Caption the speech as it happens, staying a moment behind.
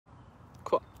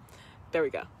There we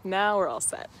go. Now we're all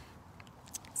set.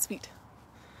 Sweet.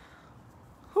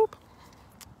 Whoop.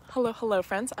 Hello,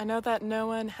 friends. I know that no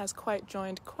one has quite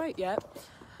joined quite yet.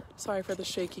 Sorry for the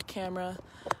shaky camera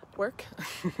work.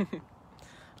 I'm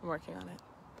working on it.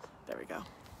 There we go.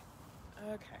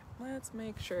 Okay, let's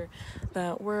make sure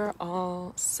that we're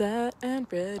all set and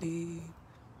ready.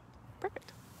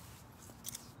 Perfect.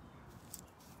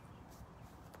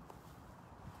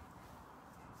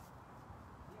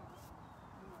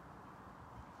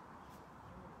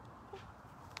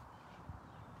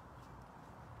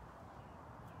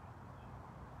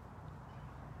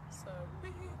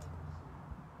 Sweet.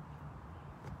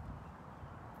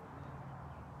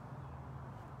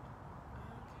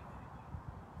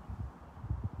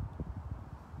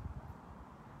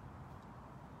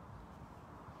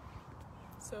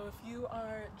 So if you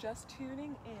are just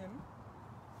tuning in,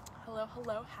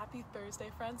 hello, happy Thursday,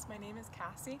 friends. My name is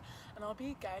Cassie, and I'll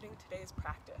be guiding today's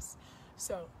practice.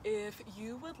 So if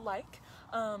you would like,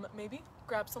 maybe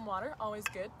grab some water, always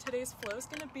good. Today's flow is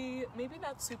gonna be maybe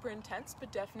not super intense,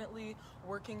 but definitely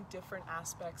working different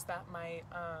aspects that might,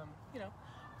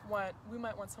 we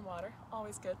might want some water,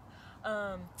 always good.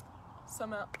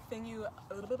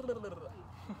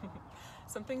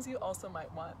 Some things you also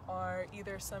might want are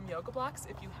either some yoga blocks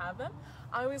if you have them.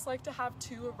 I always like to have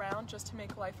 2 around just to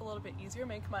make life a little bit easier,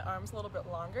 make my arms a little bit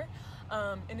longer.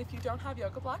 And if you don't have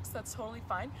yoga blocks, that's totally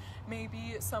fine.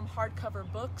 Maybe some hardcover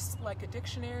books like a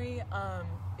dictionary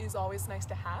is always nice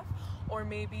to have, or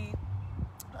maybe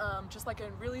just like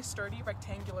a really sturdy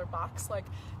rectangular box, like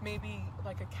maybe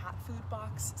like a cat food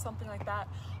box, something like that,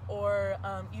 or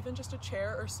even just a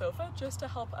chair or sofa just to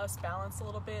help us balance a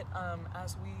little bit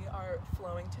as we are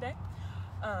flowing today.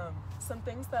 Some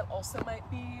things that also might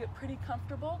be pretty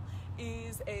comfortable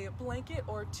is a blanket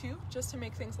or 2 just to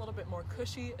make things a little bit more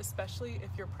cushy, especially if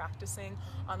you're practicing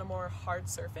on a more hard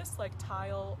surface like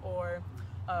tile or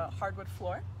hardwood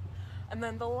floor. And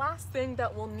then the last thing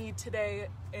that we'll need today,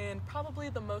 and probably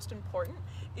the most important,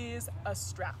 is a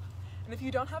strap. And if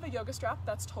you don't have a yoga strap,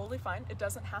 that's totally fine. It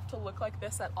doesn't have to look like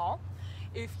this at all.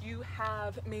 If you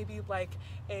have maybe like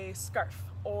a scarf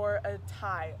or a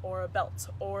tie or a belt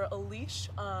or a leash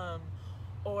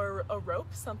or a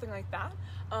rope, something like that.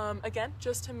 Again,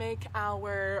 just to make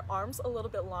our arms a little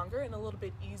bit longer and a little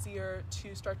bit easier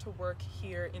to start to work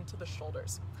here into the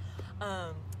shoulders.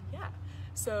 Yeah.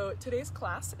 So today's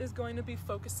class is going to be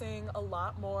focusing a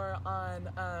lot more on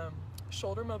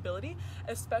shoulder mobility.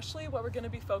 Especially what we're going to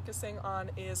be focusing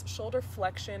on is shoulder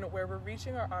flexion, where we're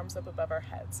reaching our arms up above our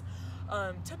heads.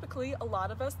 Typically, a lot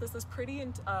of us, this is pretty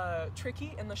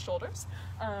tricky in the shoulders,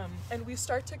 and we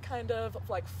start to kind of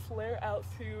like flare out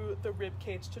through the rib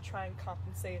cage to try and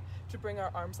compensate to bring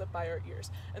our arms up by our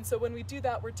ears. And so when we do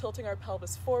that, we're tilting our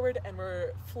pelvis forward and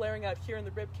we're flaring out here in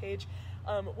the rib cage.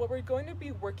 What we're going to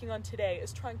be working on today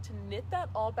is trying to knit that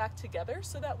all back together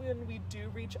so that when we do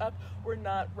reach up, we're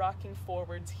not rocking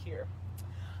forwards here.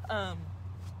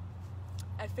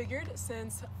 I figured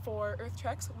since for earth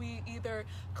treks, we either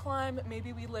climb,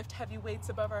 maybe we lift heavy weights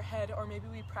above our head, or maybe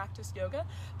we practice yoga.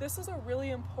 This is a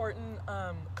really important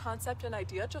concept and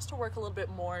idea just to work a little bit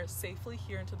more safely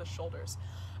here into the shoulders.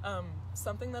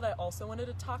 Something that I also wanted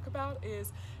to talk about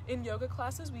is in yoga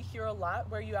classes, we hear a lot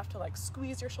where you have to like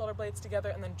squeeze your shoulder blades together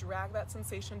and then drag that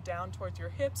sensation down towards your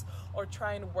hips, or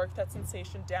try and work that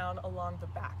sensation down along the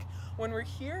back. When we're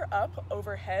here up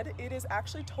overhead, it is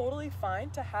actually totally fine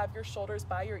to have your shoulders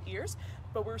by your ears,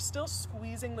 but we're still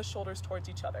squeezing the shoulders towards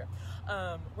each other.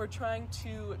 We're trying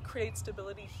to create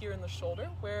stability here in the shoulder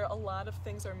where a lot of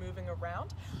things are moving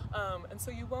around. And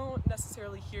so you won't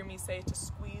necessarily hear me say to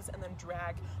squeeze and then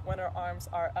drag when our arms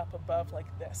are up above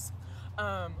like this.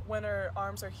 When our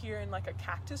arms are here in like a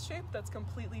cactus shape, that's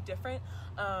completely different.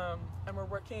 And we're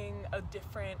working a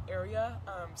different area.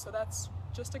 So that's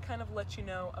just to kind of let you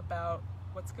know about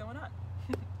what's going on.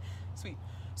 Sweet.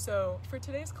 So for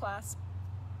today's class,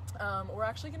 we're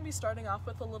actually going to be starting off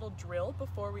with a little drill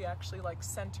before we actually like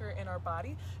center in our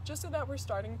body, just so that we're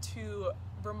starting to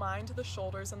remind the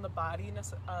shoulders and the body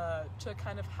to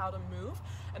kind of how to move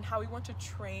and how we want to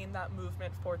train that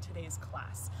movement for today's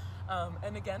class.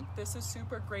 And again, this is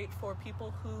super great for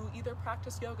people who either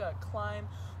practice yoga, climb,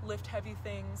 lift heavy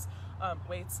things,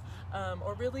 weights,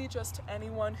 or really just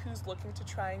anyone who's looking to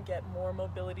try and get more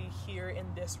mobility here in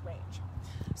this range.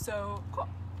 So cool.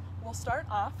 We'll start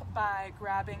off by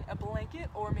grabbing a blanket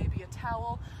or maybe a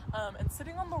towel and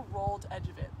sitting on the rolled edge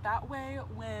of it. That way,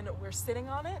 when we're sitting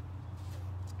on it,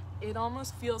 it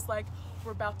almost feels like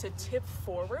we're about to tip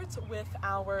forwards with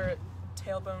our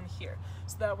tailbone here,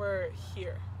 so that we're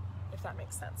here. if that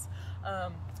makes sense.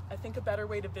 I think a better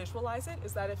way to visualize it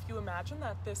is that if you imagine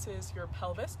that this is your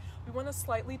pelvis, we want to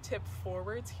slightly tip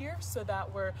forwards here so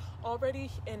that we're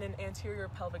already in an anterior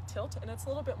pelvic tilt, and it's a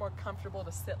little bit more comfortable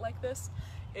to sit like this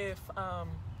if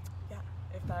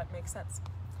that makes sense.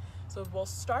 So we'll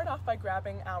start off by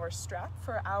grabbing our strap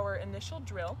for our initial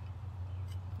drill.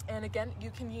 And again,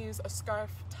 you can use a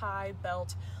scarf, tie,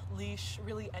 belt, leash,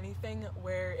 really anything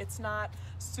where it's not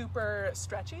super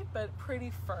stretchy, but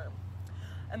pretty firm.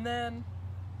 And then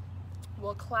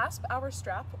we'll clasp our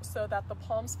strap so that the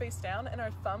palms face down and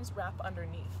our thumbs wrap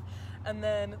underneath. And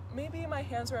then maybe my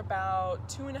hands are about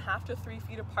 2.5 to 3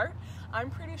 feet apart.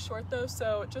 I'm pretty short though,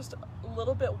 so just a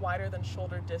little bit wider than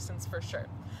shoulder distance for sure.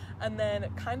 And then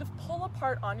kind of pull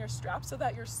apart on your strap so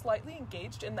that you're slightly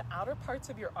engaged in the outer parts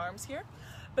of your arms here,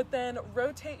 but then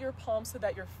rotate your palms so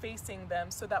that you're facing them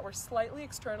so that we're slightly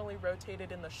externally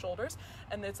rotated in the shoulders,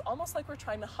 and it's almost like we're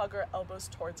trying to hug our elbows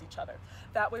towards each other.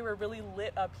 That way we're really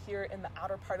lit up here in the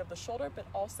outer part of the shoulder, but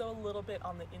also a little bit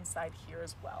on the inside here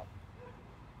as well.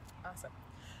 Awesome.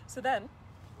 So then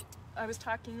I was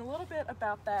talking a little bit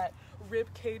about that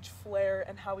rib cage flare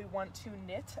and how we want to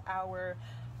knit our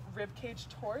rib cage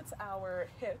towards our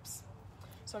hips.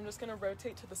 So I'm just going to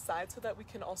rotate to the side so that we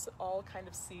can also all kind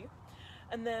of see.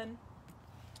 And then,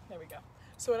 there we go.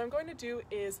 So what I'm going to do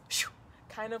is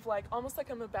kind of like, almost like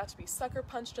I'm about to be sucker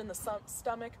punched in the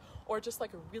stomach, or just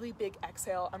like a really big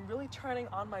exhale. I'm really turning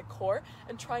on my core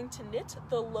and trying to knit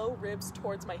the low ribs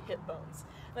towards my hip bones.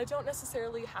 And I don't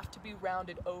necessarily have to be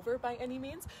rounded over by any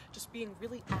means, just being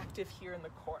really active here in the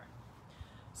core.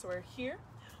 So we're here.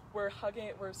 We're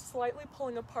slightly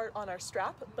pulling apart on our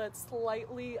strap, but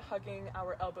slightly hugging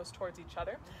our elbows towards each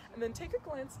other. And then take a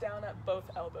glance down at both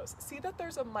elbows. See that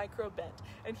there's a micro bend.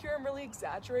 And here I'm really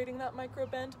exaggerating that micro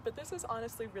bend, but this is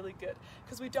honestly really good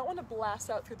because we don't want to blast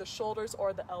out through the shoulders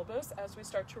or the elbows as we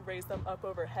start to raise them up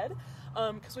overhead,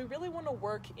 because we really want to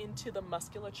work into the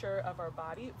musculature of our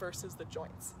body versus the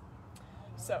joints.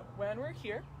 So when we're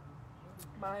here,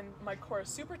 my core is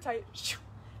super tight.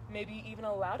 Maybe even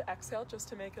a loud exhale just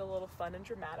to make it a little fun and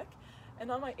dramatic.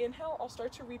 And on my inhale, I'll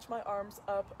start to reach my arms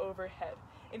up overhead.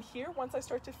 And here, once I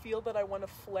start to feel that I want to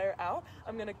flare out,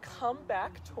 I'm going to come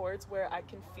back towards where I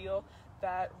can feel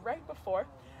that right before.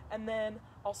 And then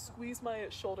I'll squeeze my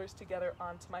shoulders together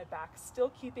onto my back,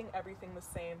 still keeping everything the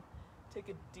same. Take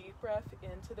a deep breath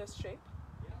into this shape.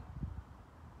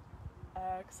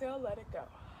 Exhale, let it go.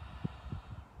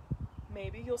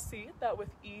 Maybe you'll see that with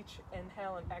each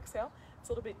inhale and exhale, it's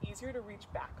a little bit easier to reach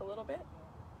back a little bit.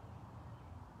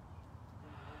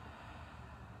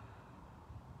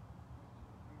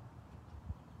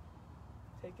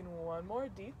 Taking one more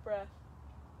deep breath.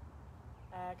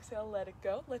 Exhale, let it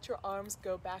go. Let your arms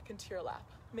go back into your lap.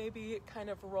 Maybe kind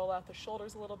of roll out the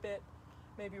shoulders a little bit.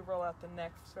 Maybe roll out the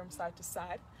neck from side to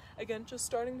side. Again, just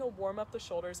starting to warm up the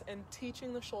shoulders and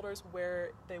teaching the shoulders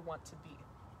where they want to be.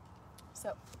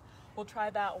 So we'll try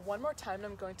that one more time, and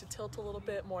I'm going to tilt a little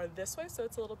bit more this way so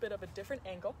it's a little bit of a different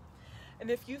angle. And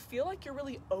if you feel like you're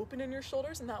really open in your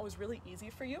shoulders and that was really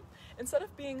easy for you, instead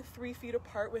of being 3 feet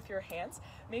apart with your hands,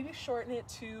 maybe shorten it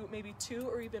to maybe 2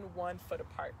 or even 1 foot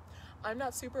apart. I'm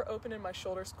not super open in my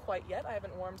shoulders quite yet. I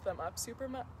haven't warmed them up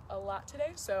a lot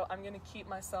today, so I'm going to keep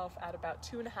myself at about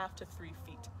 2.5 to 3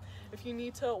 feet. If you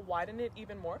need to widen it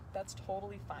even more, that's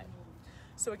totally fine.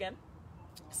 So again,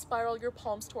 spiral your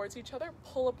palms towards each other,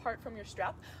 pull apart from your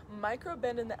strap, micro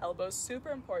bend in the elbows,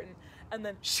 super important, and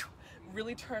then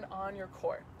really turn on your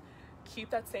core.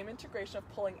 Keep that same integration of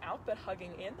pulling out but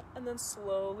hugging in, and then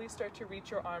slowly start to reach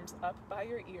your arms up by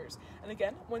your ears. And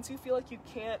again, once you feel like you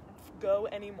can't go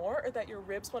anymore or that your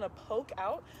ribs want to poke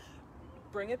out,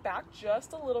 bring it back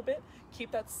just a little bit.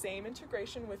 Keep that same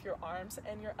integration with your arms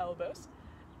and your elbows,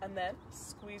 and then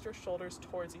squeeze your shoulders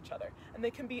towards each other. And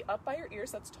they can be up by your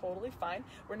ears, that's totally fine.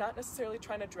 We're not necessarily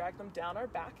trying to drag them down our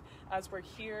back as we're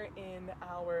here in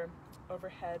our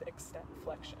overhead extend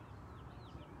flexion.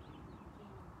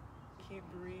 Keep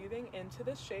breathing into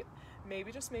this shape.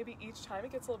 Maybe, just maybe, each time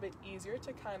it gets a little bit easier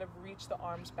to kind of reach the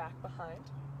arms back behind.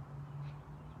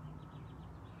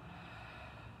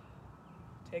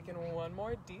 Taking one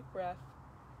more deep breath.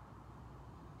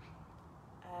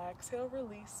 Exhale,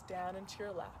 release down into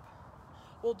your lap.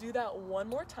 We'll do that one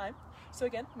more time. So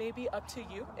again, maybe up to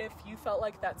you. If you felt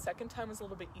like that second time was a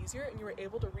little bit easier and you were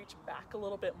able to reach back a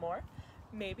little bit more,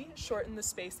 maybe shorten the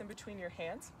space in between your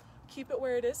hands. Keep it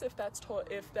where it is if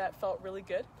that felt really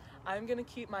good. I'm going to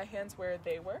keep my hands where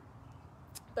they were,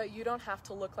 but you don't have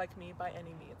to look like me by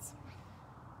any means.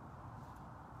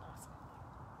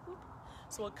 Awesome.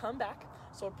 So we'll come back.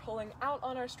 So we're pulling out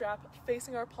on our strap,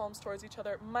 facing our palms towards each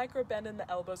other, micro bend in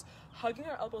the elbows, hugging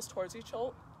our elbows towards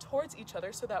towards each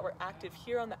other so that we're active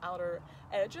here on the outer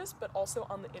edges, but also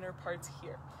on the inner parts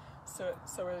here. So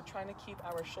we're trying to keep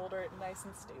our shoulder nice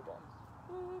and stable.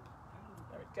 Whoop.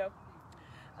 There we go.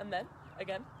 And then,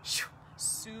 again,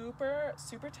 super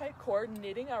tight core,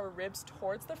 knitting our ribs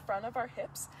towards the front of our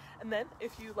hips. And then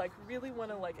if you like really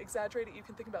want to like exaggerate it, you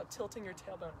can think about tilting your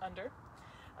tailbone under.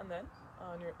 And then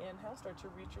on your inhale, start to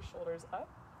reach your shoulders up,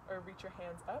 or reach your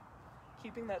hands up,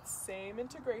 keeping that same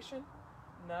integration.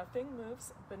 Nothing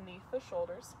moves beneath the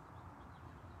shoulders.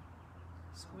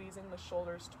 Squeezing the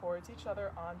shoulders towards each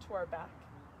other onto our back.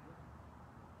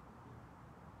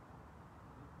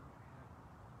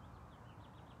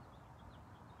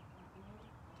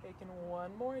 Taking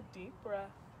one more deep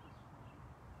breath.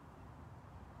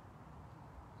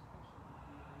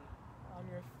 On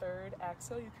your third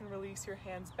exhale, you can release your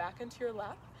hands back into your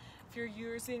lap. If you're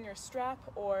using your strap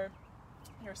or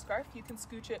your scarf, you can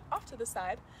scooch it off to the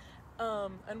side.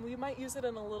 And we might use it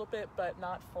in a little bit, but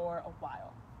not for a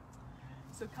while.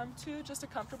 So come to just a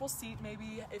comfortable seat.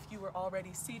 Maybe if you were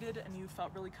already seated and you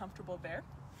felt really comfortable there,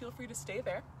 feel free to stay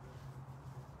there.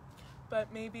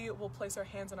 But maybe we'll place our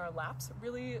hands in our laps,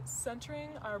 really centering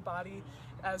our body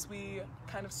as we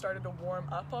kind of started to warm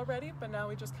up already, but now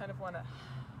we just kind of want to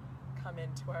come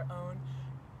into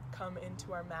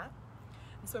our mat.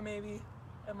 And so maybe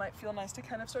it might feel nice to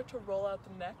kind of start to roll out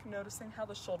the neck, noticing how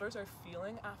the shoulders are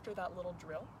feeling after that little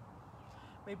drill.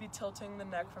 Maybe tilting the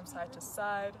neck from side to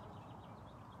side.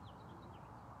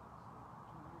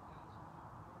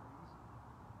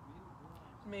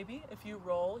 Maybe if you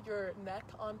roll your neck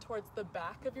on towards the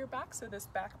back of your back, so this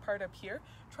back part up here,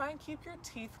 try and keep your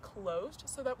teeth closed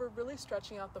so that we're really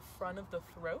stretching out the front of the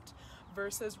throat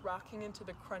versus rocking into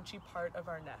the crunchy part of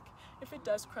our neck. If it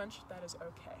does crunch, that is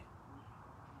okay.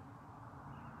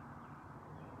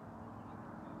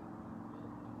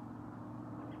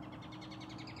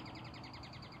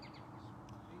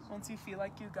 Once you feel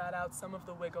like you got out some of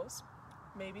the wiggles,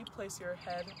 maybe place your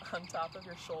head on top of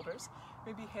your shoulders.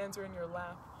 Maybe hands are in your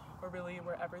lap, or really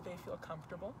wherever they feel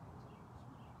comfortable.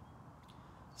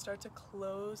 Start to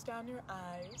close down your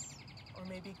eyes, or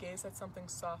maybe gaze at something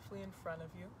softly in front of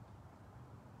you.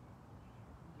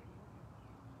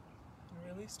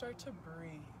 And really start to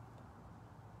breathe.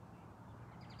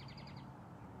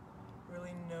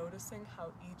 Really noticing how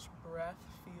each breath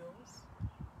feels.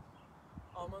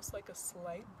 Almost like a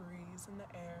slight breeze in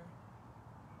the air.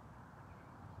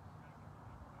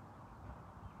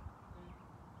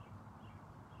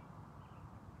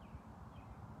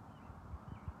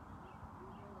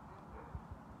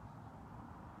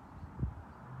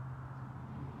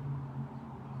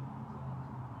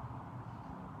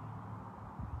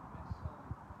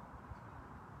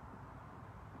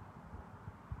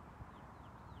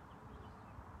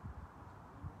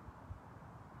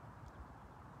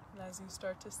 As you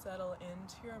start to settle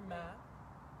into your mat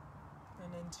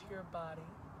and into your body,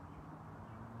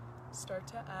 start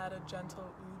to add a gentle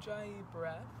ujjayi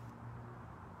breath.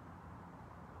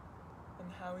 And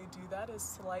how we do that is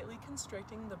slightly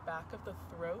constricting the back of the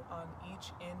throat on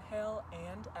each inhale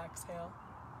and exhale.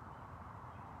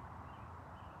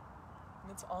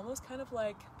 And it's almost kind of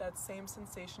like that same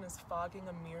sensation as fogging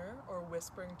a mirror or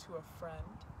whispering to a friend.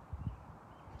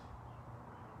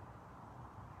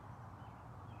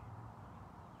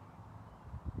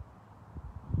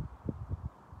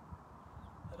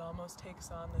 Almost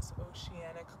takes on this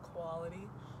oceanic quality,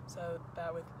 so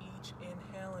that with each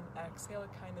inhale and exhale it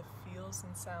kind of feels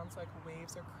and sounds like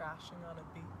waves are crashing on a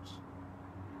beach.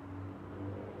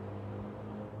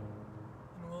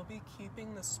 And we'll be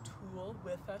keeping this tool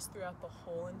with us throughout the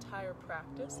whole entire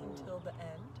practice until the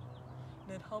end.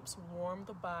 And it helps warm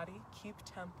the body, keep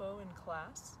tempo in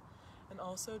class, and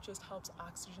also just helps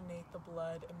oxygenate the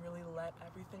blood and really let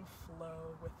everything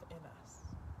flow within us.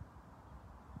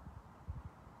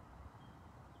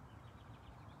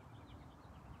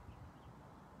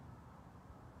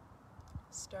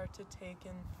 Start to take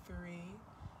in 3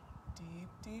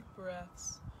 deep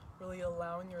breaths, really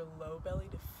allowing your low belly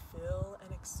to fill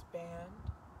and expand.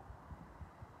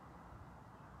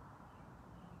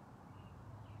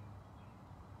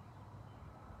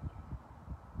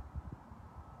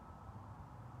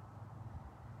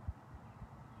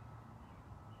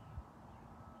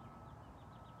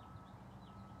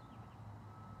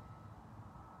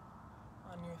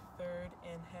 On your third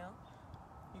inhale,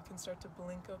 you can start to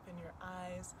blink open your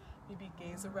eyes, maybe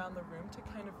gaze around the room to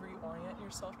kind of reorient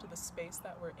yourself to the space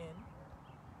that we're in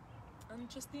and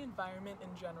just the environment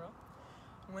in general.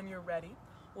 And when you're ready,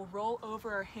 we'll roll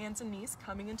over our hands and knees,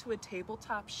 coming into a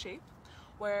tabletop shape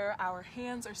where our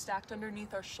hands are stacked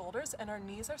underneath our shoulders and our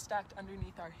knees are stacked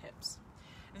underneath our hips.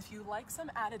 And if you like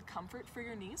some added comfort for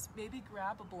your knees, maybe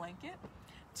grab a blanket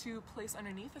to place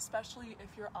underneath, especially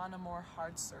if you're on a more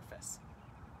hard surface.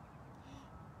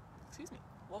 Excuse me.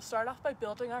 We'll start off by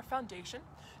building our foundation.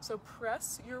 So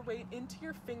press your weight into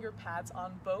your finger pads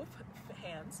on both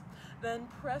hands. Then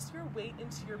press your weight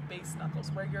into your base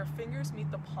knuckles where your fingers meet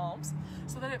the palms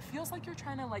so that it feels like you're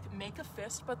trying to like make a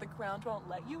fist, but the ground won't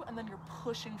let you, and then you're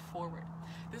pushing forward.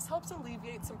 This helps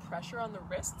alleviate some pressure on the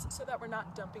wrists so that we're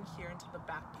not dumping here into the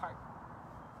back part.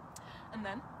 And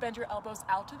then bend your elbows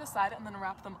out to the side and then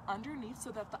wrap them underneath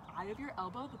so that the eye of your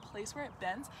elbow, the place where it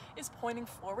bends, is pointing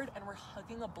forward and we're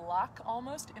hugging a block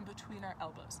almost in between our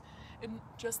elbows. And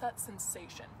just that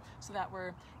sensation so that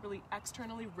we're really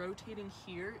externally rotating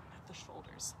here at the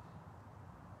shoulders.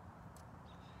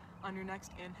 On your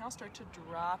next inhale, start to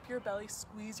drop your belly,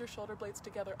 squeeze your shoulder blades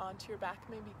together onto your back,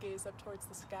 maybe gaze up towards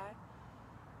the sky.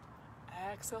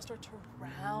 Exhale, start to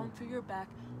round through your back,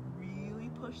 really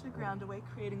push the ground away,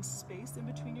 creating space in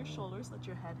between your shoulders. Let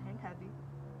your head hang heavy.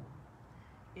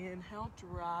 Inhale,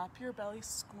 drop your belly,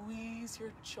 squeeze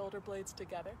your shoulder blades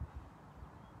together.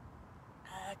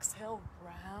 Exhale,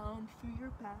 round through your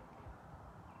back.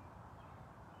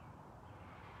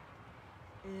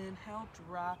 Inhale,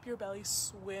 drop your belly,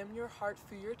 swim your heart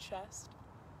through your chest.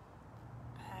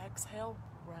 Exhale,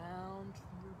 round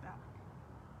through your back.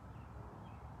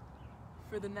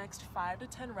 For the next 5 to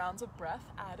 10 rounds of breath,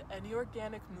 add any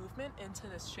organic movement into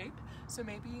this shape. So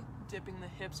maybe dipping the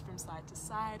hips from side to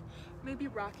side, maybe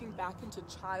rocking back into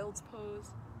child's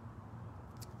pose.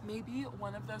 Maybe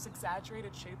one of those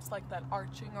exaggerated shapes like that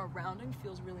arching or rounding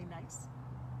feels really nice.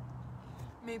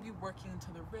 Maybe working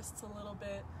into the wrists a little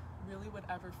bit, really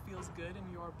whatever feels good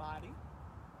in your body.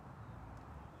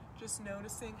 Just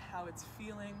noticing how it's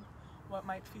feeling, what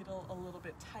might feel a little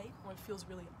bit tight, what feels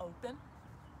really open.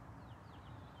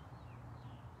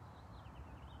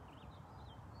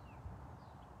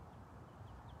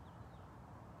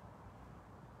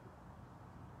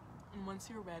 And once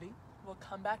you're ready, we'll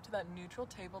come back to that neutral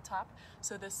tabletop.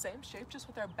 So this same shape, just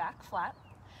with our back flat,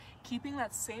 keeping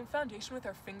that same foundation with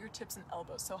our fingertips and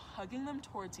elbows. So hugging them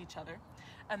towards each other,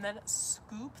 and then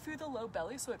scoop through the low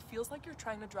belly so it feels like you're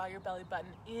trying to draw your belly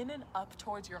button in and up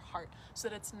towards your heart so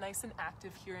that it's nice and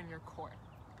active here in your core.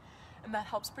 And that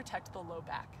helps protect the low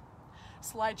back.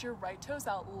 Slide your right toes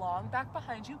out long back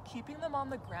behind you, keeping them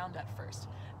on the ground at first.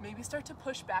 Maybe start to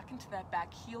push back into that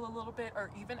back heel a little bit,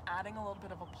 or even adding a little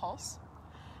bit of a pulse.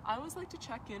 I always like to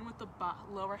check in with the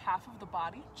lower half of the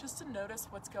body just to notice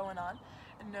what's going on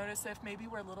and notice if maybe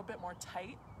we're a little bit more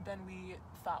tight than we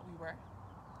thought we were.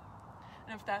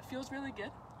 And if that feels really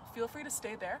good, feel free to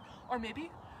stay there, or maybe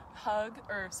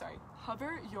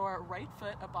hover your right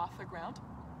foot up off the ground,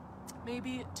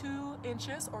 maybe 2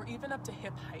 inches or even up to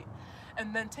hip height.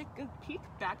 And then take a peek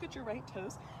back at your right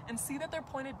toes and see that they're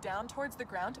pointed down towards the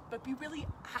ground, but be really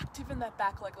active in that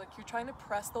back leg, like you're trying to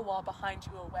press the wall behind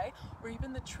you away, or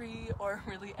even the tree, or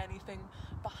really anything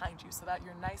behind you, so that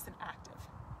you're nice and active.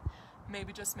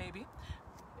 Maybe, just maybe,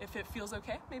 if it feels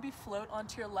okay, maybe float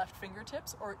onto your left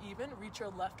fingertips, or even reach your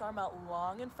left arm out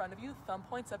long in front of you, thumb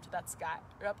points up to that sky,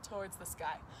 or up towards the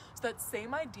sky. So that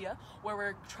same idea where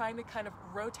we're trying to kind of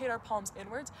rotate our palms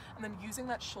inwards and then using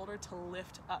that shoulder to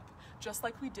lift up, just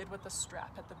like we did with the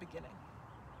strap at the beginning.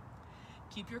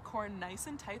 Keep your core nice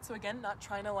and tight. So again, not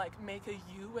trying to like make a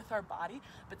U with our body,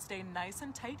 but stay nice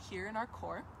and tight here in our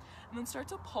core. And then start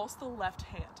to pulse the left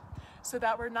hand so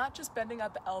that we're not just bending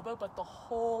at the elbow, but the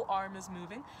whole arm is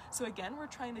moving. So again, we're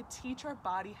trying to teach our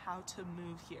body how to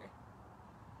move here.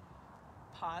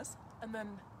 Pause, and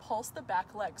then pulse the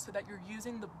back leg so that you're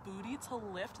using the booty to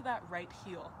lift that right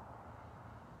heel.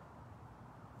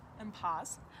 And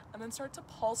pause, and then start to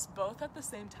pulse both at the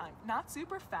same time, not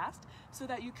super fast, so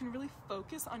that you can really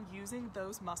focus on using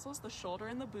those muscles, the shoulder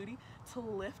and the booty, to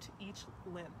lift each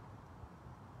limb.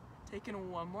 Take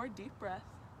in one more deep breath.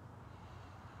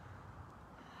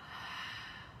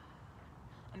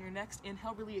 On your next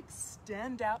inhale, really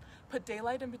extend out, put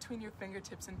daylight in between your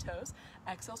fingertips and toes.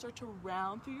 Exhale, start to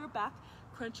round through your back,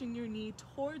 crunching your knee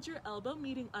towards your elbow,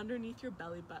 meeting underneath your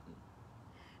belly button.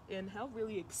 Inhale,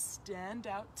 really extend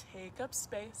out, take up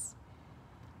space.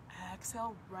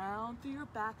 Exhale, round through your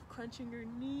back, crunching your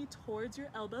knee towards your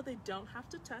elbow. They don't have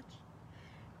to touch.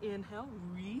 Inhale,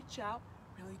 reach out,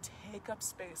 really take up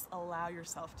space. Allow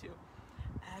yourself to.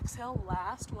 Exhale,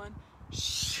 last one.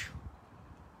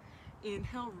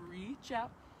 Inhale, reach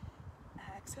out.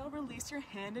 Exhale, release your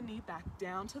hand and knee back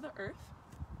down to the earth.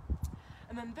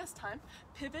 And then this time,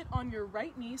 pivot on your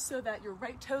right knee so that your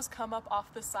right toes come up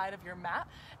off the side of your mat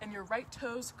and your right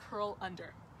toes curl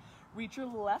under. Reach your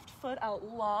left foot out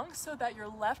long so that your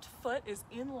left foot is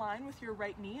in line with your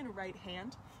right knee and right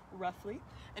hand, roughly,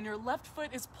 and your left foot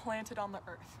is planted on the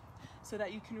earth so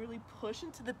that you can really push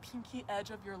into the pinky edge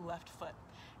of your left foot.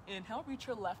 Inhale, reach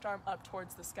your left arm up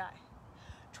towards the sky.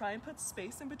 Try and put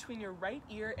space in between your right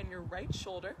ear and your right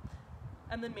shoulder,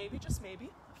 and then maybe, just maybe,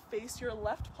 face your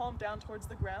left palm down towards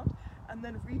the ground, and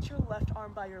then reach your left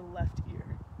arm by your left ear.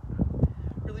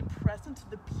 Really press into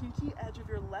the pinky edge of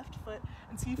your left foot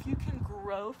and see if you can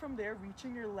grow from there,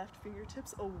 reaching your left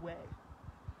fingertips away.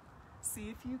 See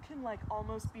if you can like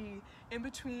almost be in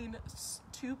between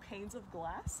two panes of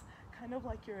glass, kind of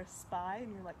like you're a spy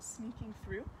and you're like sneaking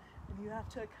through, and you have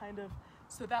to kind of,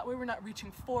 so that way we're not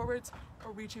reaching forwards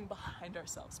or reaching behind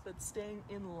ourselves, but staying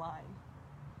in line.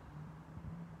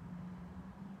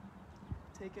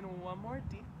 Taking one more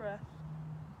deep breath.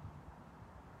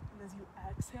 And as you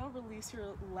exhale, release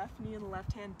your left knee and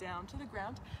left hand down to the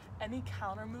ground. Any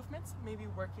counter movements, maybe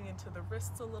working into the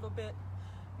wrists a little bit,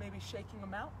 maybe shaking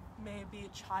them out, maybe a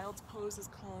child's pose is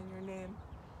calling your name,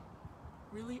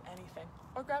 really anything.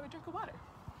 Or grab a drink of water.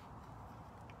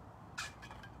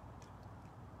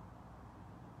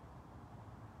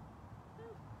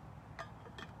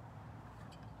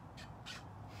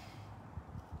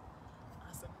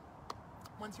 Awesome.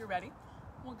 Once you're ready,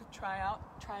 we'll try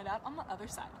it out on the other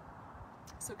side.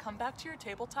 So come back to your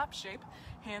tabletop shape,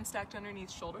 hands stacked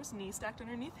underneath shoulders, knees stacked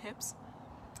underneath hips.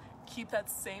 Keep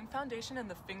that same foundation and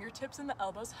the fingertips and the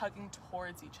elbows hugging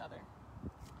towards each other.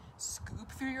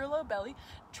 Scoop through your low belly,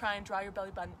 try and draw your belly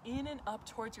button in and up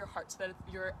towards your heart so that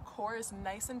your core is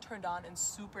nice and turned on and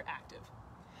super active.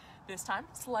 This time,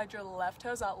 slide your left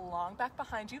toes out long back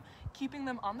behind you, keeping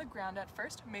them on the ground at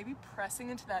first, maybe pressing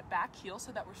into that back heel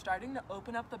so that we're starting to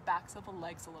open up the backs of the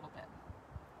legs a little bit.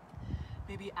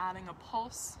 Maybe adding a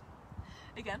pulse.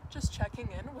 Again, just checking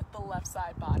in with the left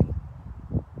side body.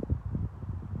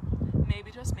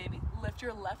 Maybe, just maybe, lift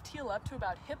your left heel up to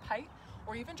about hip height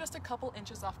or even just a couple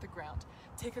inches off the ground.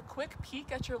 Take a quick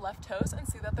peek at your left toes and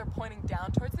see that they're pointing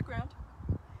down towards the ground.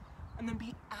 And then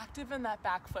be active in that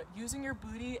back foot, using your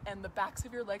booty and the backs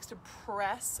of your legs to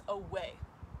press away.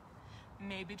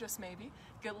 Maybe, just maybe,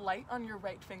 get light on your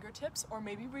right fingertips or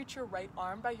maybe reach your right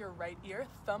arm by your right ear,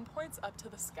 thumb points up to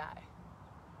the sky.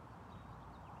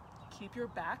 Keep your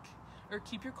back, or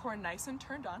keep your core nice and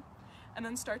turned on, and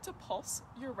then start to pulse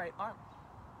your right arm.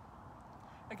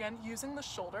 Again, using the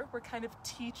shoulder, we're kind of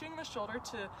teaching the shoulder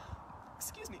to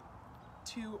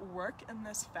work in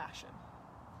this fashion.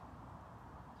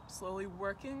 Slowly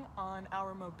working on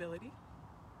our mobility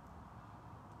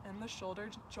and the shoulder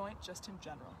joint just in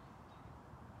general.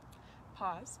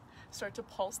 Pause, start to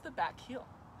pulse the back heel.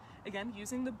 Again,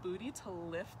 using the booty to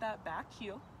lift that back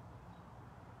heel.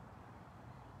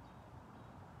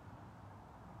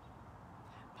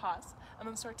 Pause, and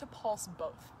then start to pulse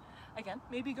both. Again,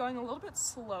 maybe going a little bit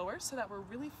slower so that we're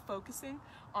really focusing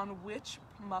on which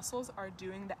muscles are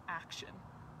doing the action.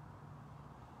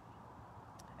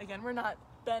 Again, we're not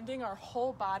bending our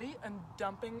whole body and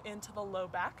dumping into the low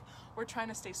back. We're trying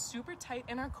to stay super tight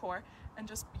in our core and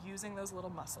just using those little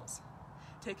muscles.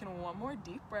 Taking one more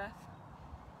deep breath.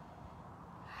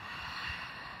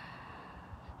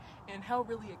 Inhale,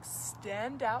 really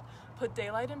extend out. Put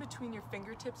daylight in between your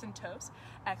fingertips and toes.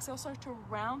 Exhale, start to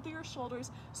round through your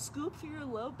shoulders. Scoop through your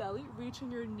low belly,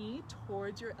 reaching your knee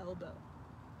towards your elbow.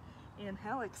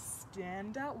 Inhale,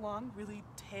 extend out long. Really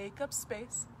take up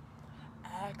space.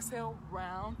 Exhale,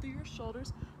 round through your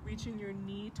shoulders, reaching your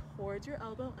knee towards your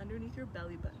elbow underneath your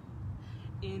belly button.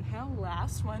 Inhale,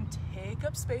 last one. Take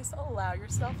up space. Allow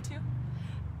yourself to.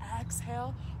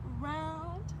 Exhale,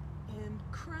 round and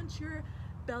crunch your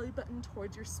belly button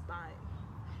towards your spine.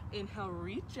 Inhale,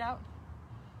 reach out.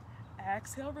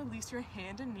 Exhale, release your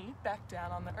hand and knee back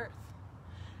down on the earth.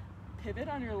 Pivot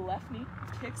on your left knee.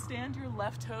 Kickstand your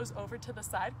left toes over to the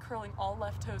side, curling all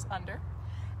left toes under.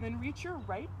 And then reach your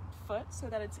right foot so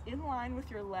that it's in line with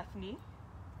your left knee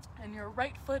and your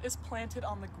right foot is planted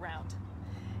on the ground.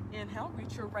 Inhale,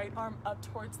 reach your right arm up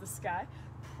towards the sky.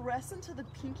 Press into the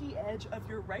pinky edge of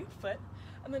your right foot,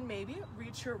 and then maybe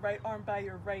reach your right arm by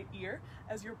your right ear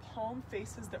as your palm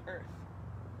faces the earth.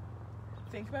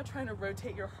 Think about trying to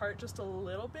rotate your heart just a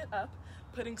little bit up,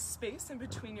 putting space in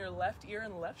between your left ear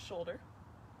and left shoulder.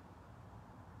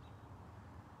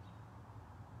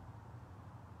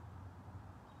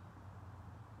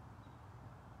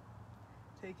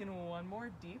 Taking one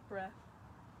more deep breath.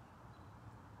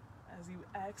 As you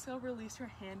exhale, release your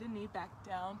hand and knee back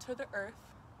down to the earth.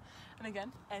 And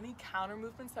again, any counter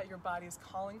movements that your body is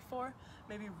calling for,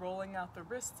 maybe rolling out the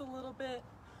wrists a little bit,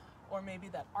 or maybe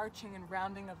that arching and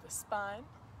rounding of the spine,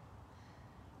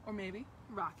 or maybe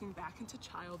rocking back into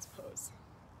child's pose.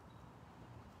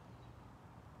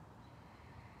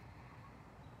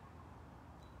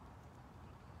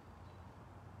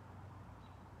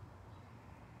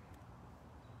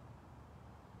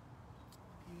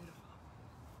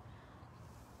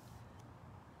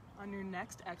 On your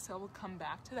next exhale, we'll come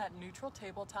back to that neutral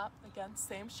tabletop. Again,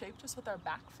 same shape, just with our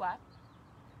back flat.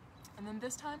 And then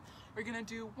this time, we're gonna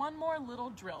do one more little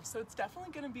drill. So it's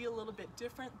definitely gonna be a little bit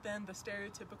different than the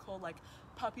stereotypical like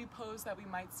puppy pose that we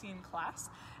might see in class.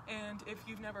 And if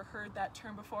you've never heard that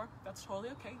term before, that's totally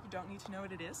okay. You don't need to know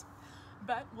what it is.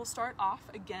 But we'll start off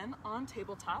again on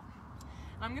tabletop.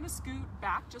 I'm gonna scoot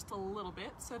back just a little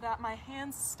bit so that my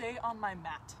hands stay on my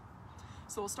mat.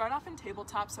 So we'll start off in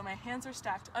tabletop, so my hands are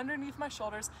stacked underneath my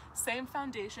shoulders, same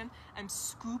foundation. I'm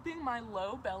scooping my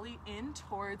low belly in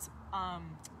towards,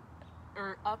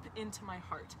 or up into my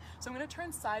heart. So I'm gonna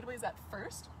turn sideways at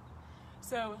first.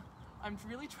 So I'm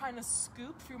really trying to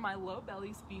scoop through my low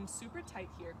bellies, being super tight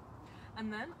here.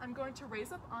 And then I'm going to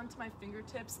raise up onto my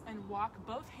fingertips and walk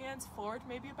both hands forward,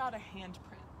 maybe about a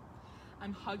handprint.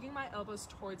 I'm hugging my elbows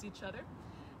towards each other,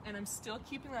 and I'm still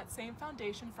keeping that same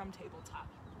foundation from tabletop.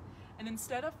 And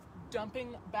instead of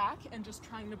dumping back and just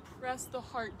trying to press the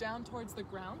heart down towards the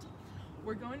ground,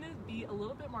 we're going to be a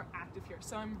little bit more active here.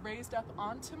 So I'm raised up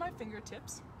onto my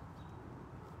fingertips,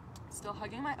 still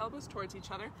hugging my elbows towards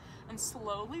each other, and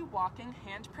slowly walking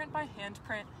handprint by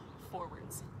handprint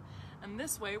forwards. And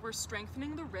this way we're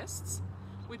strengthening the wrists,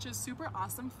 which is super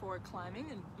awesome for climbing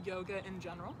and yoga in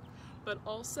general, but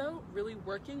also really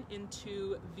working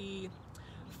into the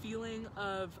feeling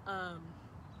of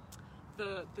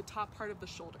the top part of the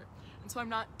shoulder. And so I'm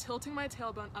not tilting my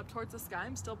tailbone up towards the sky,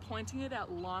 I'm still pointing it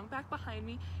out long back behind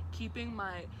me, keeping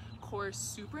my core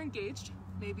super engaged,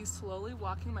 maybe slowly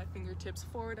walking my fingertips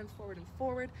forward and forward and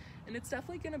forward. And it's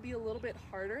definitely gonna be a little bit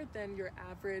harder than your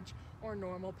average or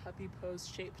normal puppy pose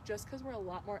shape, just because we're a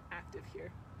lot more active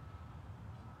here.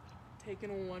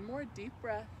 Taking one more deep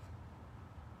breath.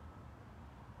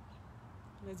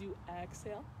 And as you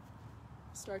exhale,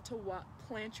 start to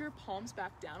plant your palms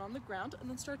back down on the ground, and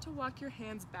then start to walk your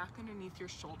hands back underneath your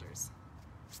shoulders.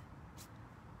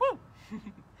 Woo!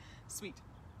 Sweet.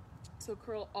 So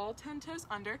curl all 10 toes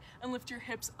under and lift your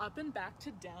hips up and back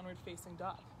to downward facing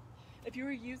dog. If you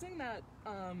were using that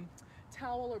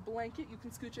towel or blanket, you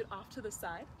can scooch it off to the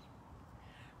side.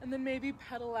 And then maybe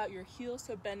pedal out your heels,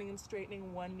 so bending and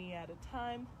straightening one knee at a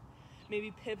time.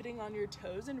 Maybe pivoting on your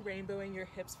toes and rainbowing your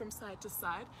hips from side to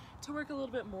side to work a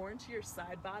little bit more into your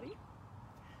side body.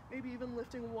 Maybe even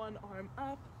lifting one arm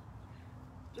up,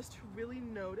 just to really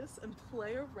notice and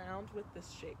play around with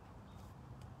this shape.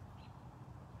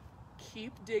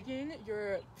 Keep digging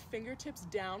your fingertips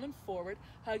down and forward,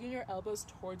 hugging your elbows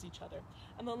towards each other.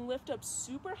 And then lift up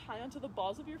super high onto the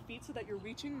balls of your feet so that you're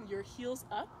reaching your heels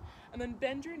up, and then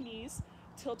bend your knees,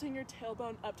 tilting your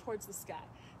tailbone up towards the sky.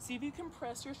 See if you can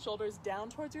press your shoulders down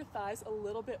towards your thighs a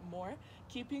little bit more,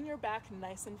 keeping your back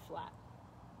nice and flat.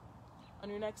 On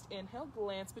your next inhale,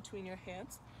 glance between your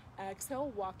hands.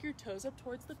 Exhale, walk your toes up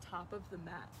towards the top of the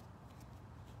mat.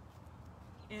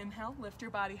 Inhale, lift your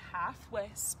body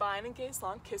halfway, spine and gaze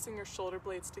long, kissing your shoulder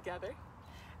blades together.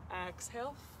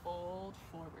 Exhale, fold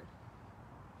forward.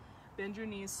 Bend your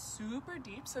knees super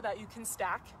deep so that you can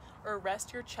stack or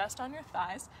rest your chest on your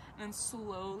thighs, and then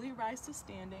slowly rise to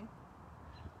standing,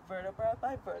 vertebra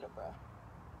by vertebra.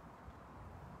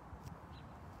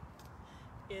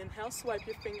 Inhale, swipe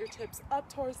your fingertips up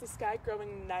towards the sky,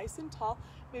 growing nice and tall,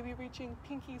 maybe reaching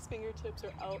pinkies, fingertips,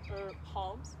 or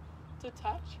palms to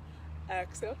touch.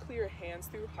 Exhale, clear your hands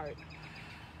through heart.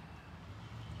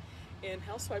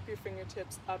 Inhale, swipe your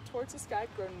fingertips up towards the sky,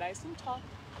 grow nice and tall.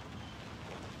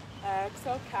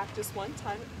 Exhale, cactus one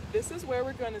time. This is where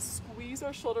we're going to squeeze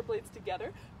our shoulder blades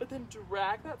together, but then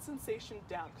drag that sensation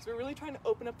down, because we're really trying to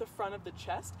open up the front of the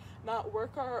chest, not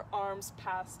work our arms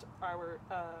past our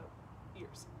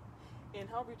ears.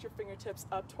 Inhale, reach your fingertips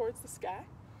up towards the sky.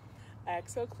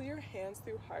 Exhale, clear your hands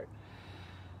through heart.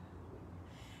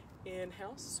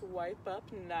 Inhale, swipe up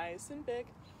nice and big.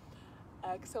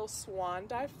 Exhale, swan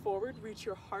dive forward, reach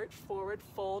your heart forward,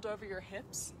 fold over your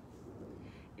hips.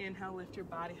 Inhale, lift your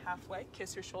body halfway,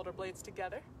 kiss your shoulder blades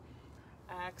together.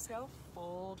 Exhale,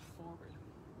 fold forward.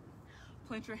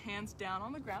 Plant your hands down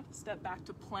on the ground, step back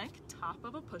to plank, top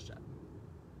of a push-up.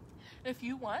 If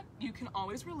you want, you can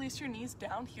always release your knees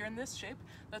down here in this shape.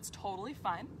 That's totally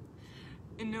fine.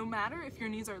 And no matter if your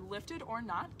knees are lifted or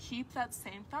not, keep that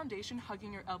same foundation,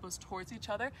 hugging your elbows towards each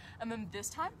other. And then this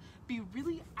time, be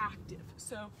really active.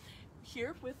 So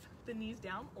here with the knees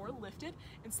down or lifted,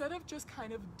 instead of just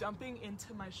kind of dumping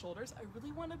into my shoulders, I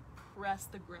really want to press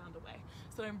the ground away.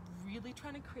 So I'm really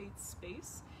trying to create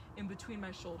space in between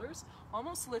my shoulders,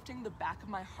 almost lifting the back of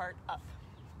my heart up.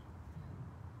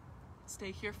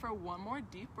 Stay here for one more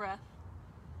deep breath.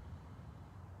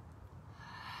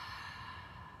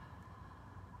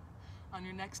 On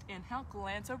your next inhale,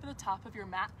 glance over the top of your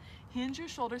mat, hinge your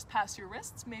shoulders past your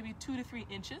wrists, maybe 2 to 3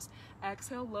 inches.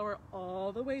 Exhale, lower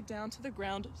all the way down to the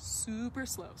ground, super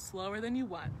slow, slower than you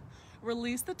want.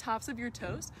 Release the tops of your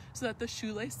toes so that the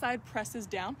shoelace side presses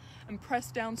down, and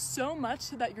press down so much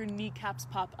so that your kneecaps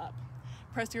pop up.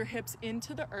 Press your hips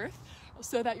into the earth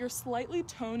so that you're slightly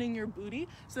toning your booty,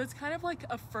 so it's kind of like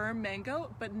a firm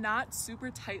mango, but not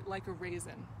super tight like a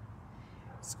raisin.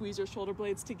 Squeeze your shoulder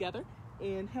blades together.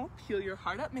 Inhale, peel your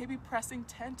heart up, maybe pressing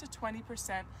 10 to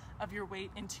 20% of your weight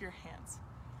into your hands.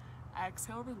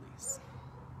 Exhale, release.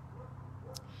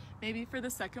 Maybe for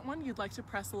the second one, you'd like to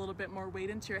press a little bit more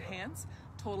weight into your hands.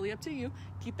 Totally up to you.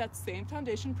 Keep that same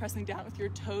foundation, pressing down with your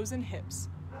toes and hips.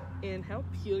 Inhale,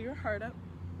 peel your heart up.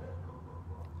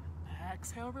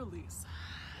 Exhale, release.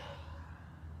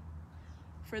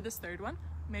 For this third one,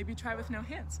 maybe try with no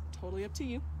hands. Totally up to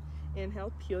you.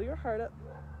 Inhale, peel your heart up.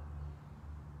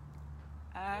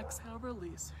 Exhale,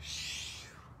 release.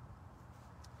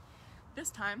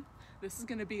 This time, this is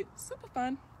gonna be super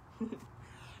fun.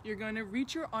 You're going to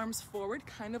reach your arms forward,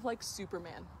 kind of like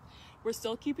Superman. We're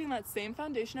still keeping that same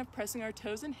foundation of pressing our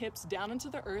toes and hips down into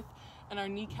the earth, and our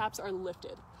kneecaps are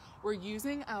lifted. We're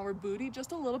using our booty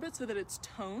just a little bit so that it's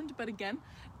toned, but again,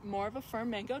 more of a firm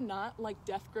mango, not like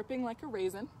death gripping like a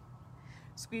raisin.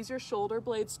 Squeeze your shoulder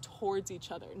blades towards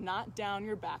each other, not down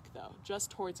your back though,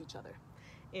 just towards each other.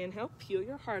 Inhale, peel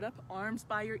your heart up, arms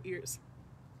by your ears,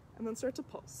 and then start to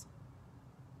pulse.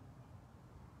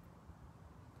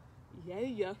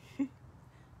 Yeah.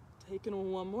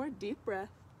 Taking one more deep breath.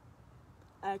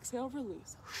 Exhale,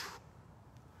 release.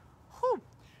 Whew.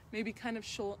 Maybe kind of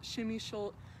shimmy,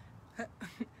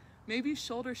 maybe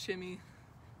shoulder shimmy,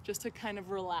 just to kind of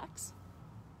relax.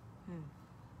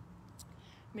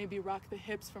 Maybe rock the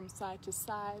hips from side to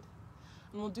side.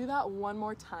 And we'll do that one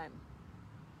more time.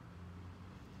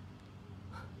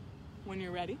 When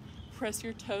you're ready, press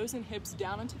your toes and hips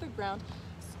down into the ground.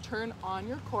 Turn on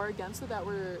your core again so that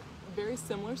we're very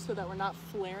similar, so that we're not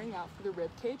flaring out for the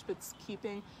rib cage, but it's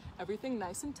keeping everything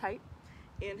nice and tight.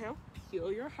 Inhale,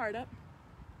 peel your heart up,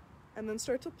 and then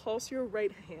start to pulse your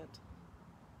right hand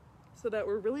so that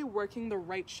we're really working the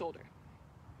right shoulder.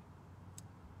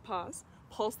 Pause,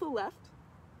 pulse the left.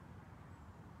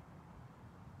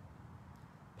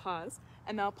 Pause,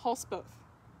 and now pulse both.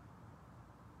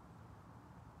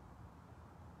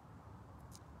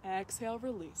 Exhale,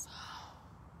 release.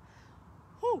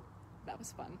 Whew, that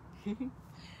was fun.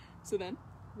 So then,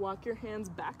 walk your hands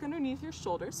back underneath your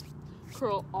shoulders,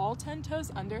 curl all 10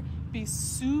 toes under, be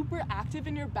super active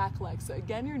in your back legs. So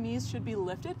again, your knees should be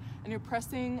lifted and you're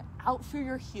pressing out through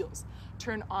your heels.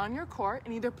 Turn on your core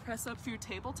and either press up through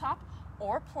tabletop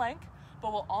or plank,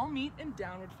 but we'll all meet in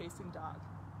downward facing dog.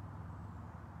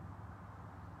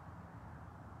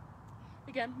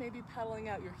 Again, maybe pedaling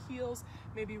out your heels,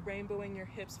 maybe rainbowing your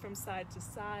hips from side to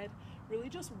side, really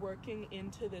just working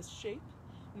into this shape,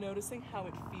 noticing how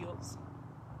it feels.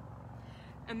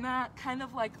 And that kind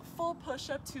of like full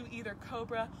push-up to either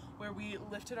cobra, where we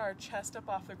lifted our chest up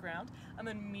off the ground, and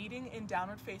then meeting in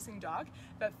downward facing dog.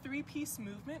 That 3-piece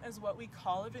movement is what we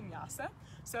call a vinyasa.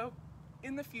 So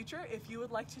in the future, if you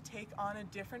would like to take on a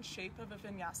different shape of a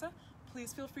vinyasa,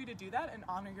 please feel free to do that and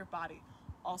honor your body.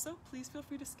 Also, please feel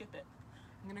free to skip it.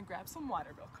 I'm gonna grab some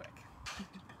water real quick.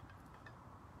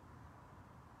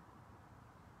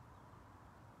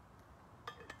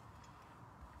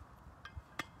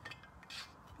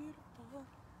 Beautiful.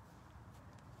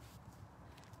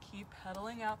 Keep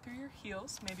pedaling out through your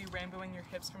heels, maybe rainbowing your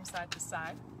hips from side to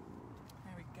side.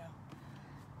 There we go.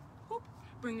 Whoop.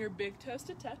 Bring your big toes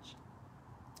to touch.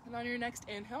 And on your next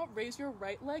inhale, raise your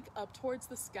right leg up towards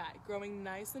the sky, growing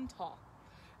nice and tall.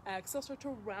 Exhale, start to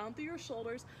round through your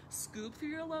shoulders, scoop through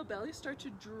your low belly, start to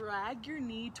drag your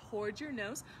knee towards your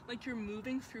nose like you're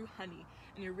moving through honey.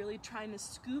 And you're really trying to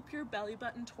scoop your belly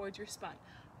button towards your spine,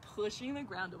 pushing the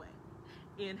ground away.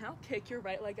 Inhale, kick your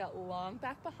right leg out long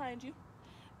back behind you.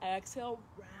 Exhale,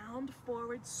 round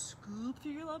forward, scoop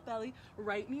through your low belly,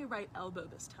 right knee, right elbow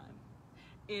this time.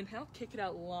 Inhale, kick it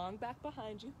out long back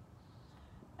behind you.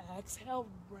 Exhale,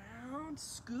 round,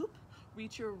 scoop,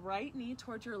 reach your right knee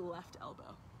towards your left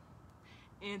elbow.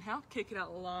 Inhale, kick it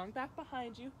out long back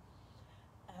behind you.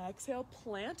 Exhale,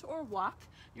 plant or walk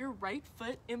your right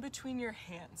foot in between your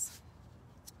hands.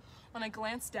 When I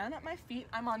glance down at my feet,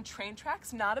 I'm on train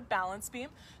tracks, not a balance beam,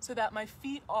 so that my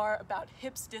feet are about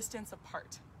hips distance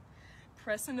apart.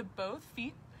 Press into both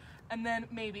feet, and then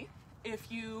maybe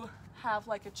if you have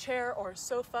like a chair or a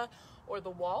sofa or the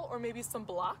wall or maybe some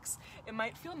blocks, it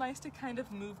might feel nice to kind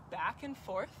of move back and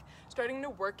forth, starting to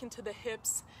work into the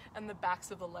hips and the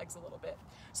backs of the legs a little bit.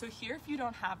 So here, if you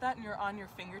don't have that and you're on your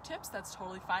fingertips, that's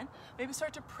totally fine. Maybe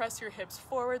start to press your hips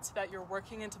forward so that you're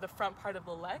working into the front part of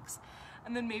the legs.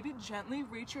 And then maybe gently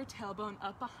reach your tailbone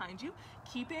up behind you,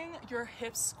 keeping your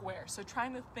hips square. So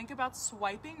trying to think about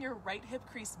swiping your right hip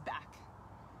crease back.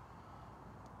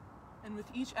 And with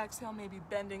each exhale, maybe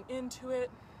bending into it.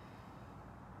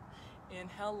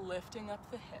 Inhale, lifting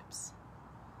up the hips.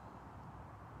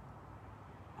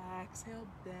 Exhale,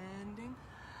 bending.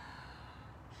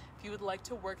 If you would like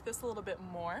to work this a little bit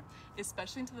more,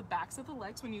 especially into the backs of the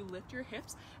legs, when you lift your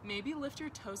hips, maybe lift your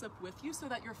toes up with you so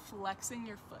that you're flexing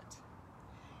your foot.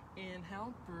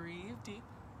 Inhale, breathe deep.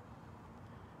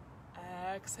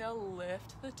 Exhale,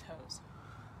 lift the toes.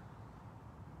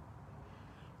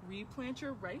 Replant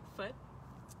your right foot.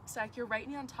 Stack your right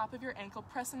knee on top of your ankle.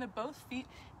 Press into both feet.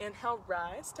 Inhale,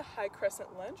 rise to high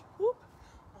crescent lunge. Whoop,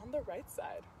 on the right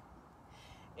side.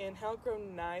 Inhale, grow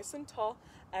nice and tall.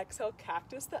 Exhale,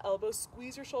 cactus the elbows.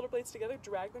 Squeeze your shoulder blades together,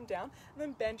 drag them down, and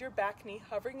then bend your back knee,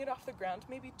 hovering it off the ground,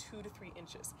 maybe 2 to 3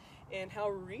 inches.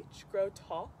 Inhale, reach, grow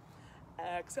tall.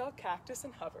 Exhale, cactus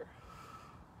and hover.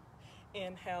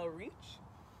 Inhale, reach.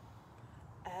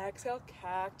 Exhale,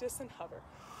 cactus and hover.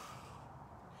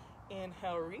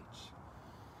 Inhale, reach.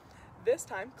 This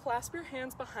time, clasp your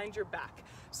hands behind your back.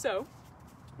 So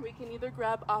we can either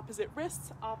grab opposite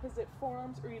wrists, opposite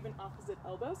forearms, or even opposite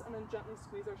elbows, and then gently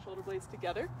squeeze our shoulder blades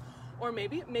together. Or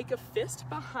maybe make a fist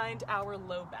behind our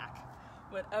low back.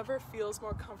 Whatever feels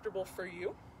more comfortable for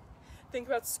you. Think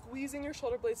about squeezing your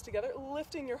shoulder blades together,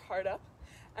 lifting your heart up,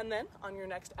 and then on your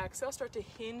next exhale, start to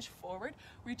hinge forward,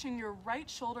 reaching your right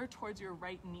shoulder towards your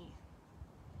right knee.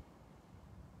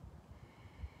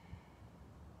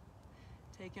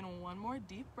 Take in one more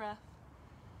deep breath.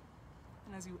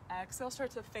 And as you exhale,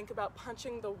 start to think about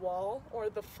punching the wall or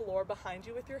the floor behind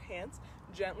you with your hands.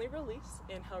 Gently release.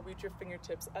 Inhale, reach your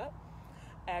fingertips up.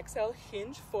 Exhale,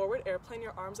 hinge forward, airplane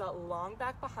your arms out long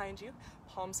back behind you,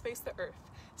 palms face the earth.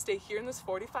 Stay here in this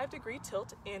 45-degree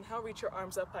tilt. Inhale, reach your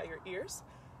arms up by your ears.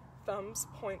 Thumbs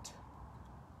point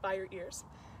by your ears.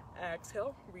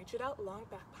 Exhale, reach it out long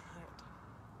back behind.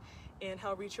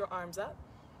 Inhale, reach your arms up.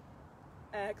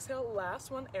 Exhale, last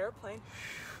one, airplane.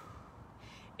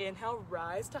 Inhale,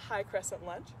 rise to high crescent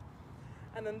lunge.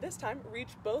 And then this time, reach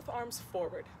both arms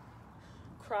forward.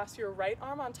 Cross your right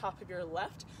arm on top of your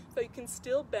left so you can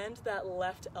still bend that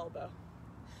left elbow.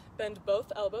 Bend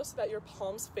both elbows so that your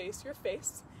palms face your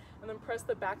face, and then press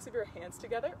the backs of your hands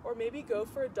together, or maybe go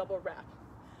for a double wrap.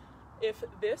 If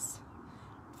this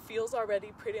feels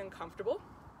already pretty uncomfortable,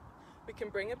 we can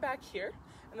bring it back here,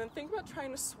 and then think about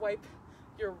trying to swipe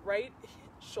your right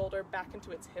shoulder back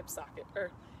into its hip socket,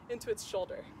 or into its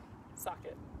shoulder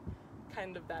socket.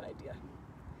 Kind of that idea.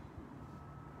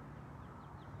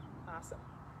 Awesome.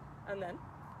 And then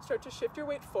start to shift your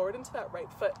weight forward into that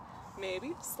right foot.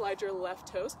 Maybe slide your left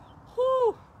toes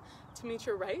to meet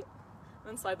your right, and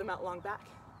then slide them out long back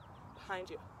behind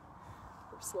you.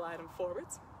 Slide them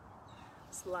forwards,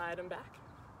 slide them back.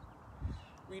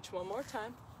 Reach one more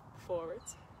time,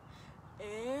 forwards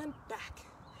and back.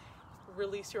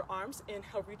 Release your arms.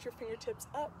 Inhale, reach your fingertips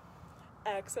up.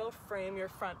 Exhale, frame your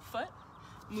front foot.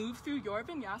 Move through your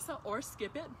vinyasa or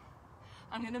skip it.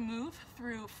 I'm gonna move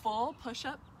through full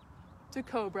push-up to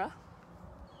cobra.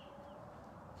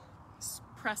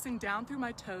 Pressing down through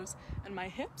my toes and my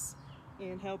hips.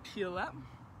 Inhale, peel up.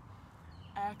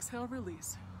 Exhale,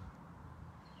 release.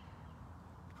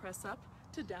 Press up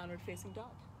to downward facing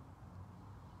dog.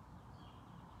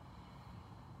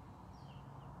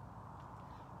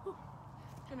 Whew.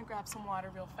 Gonna grab some water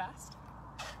real fast.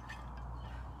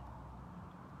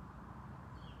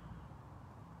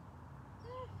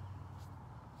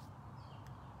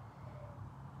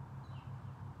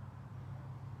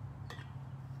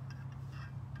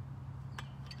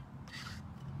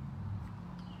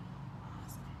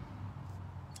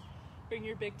 Bring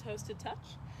your big toes to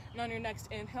touch. And on your next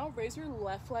inhale, raise your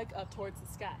left leg up towards the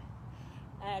sky.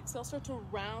 Exhale, start to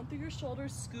round through your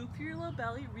shoulders, scoop through your low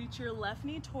belly, reach your left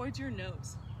knee towards your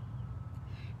nose.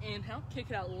 Inhale, kick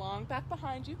it out long back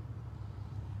behind you.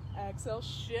 Exhale,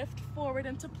 shift forward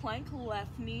into plank,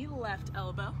 left knee, left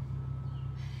elbow.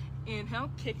 Inhale,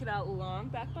 kick it out long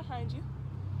back behind you.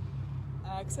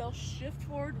 Exhale, shift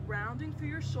forward, rounding through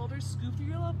your shoulders, scoop through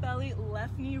your low belly,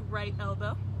 left knee, right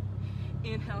elbow.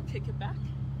 Inhale, kick it back.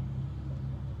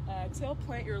 Exhale,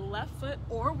 plant your left foot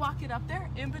or walk it up there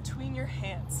in between your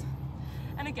hands.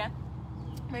 And again,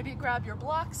 maybe grab your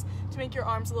blocks to make your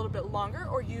arms a little bit longer,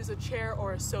 or use a chair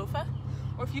or a sofa.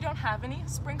 Or if you don't have any,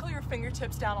 sprinkle your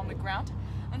fingertips down on the ground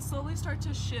and slowly start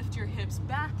to shift your hips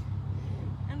back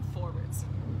and forwards.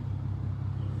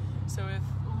 So if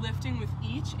lifting with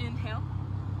each inhale,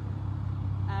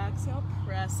 exhale,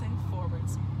 pressing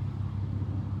forwards.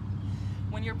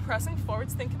 When you're pressing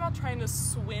forwards, think about trying to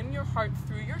swim your heart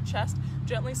through your chest,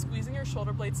 gently squeezing your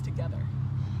shoulder blades together.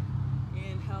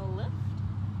 Inhale, lift.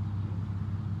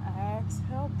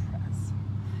 Exhale, press.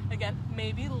 Again,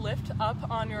 maybe lift up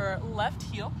on your left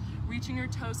heel, reaching your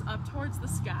toes up towards the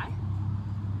sky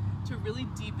to really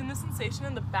deepen the sensation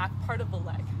in the back part of the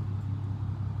leg.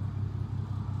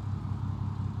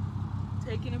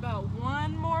 Taking about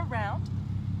one more round.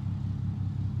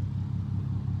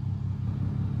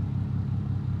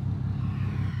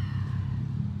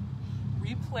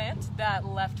 Replant that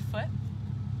left foot.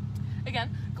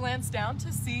 Again, glance down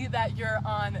to see that you're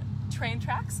on train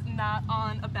tracks, not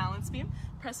on a balance beam.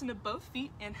 Press into both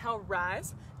feet. Inhale,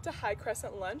 rise to high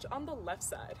crescent lunge on the left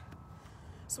side.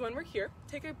 So when we're here,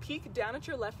 take a peek down at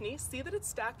your left knee. See that it's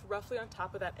stacked roughly on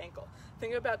top of that ankle.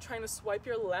 Think about trying to swipe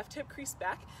your left hip crease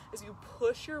back as you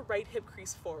push your right hip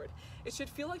crease forward. It should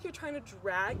feel like you're trying to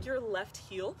drag your left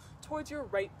heel towards your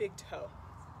right big toe.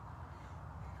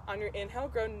 On your inhale,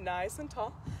 grow nice and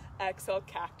tall. Exhale,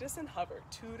 cactus and hover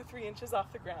 2 to 3 inches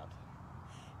off the ground.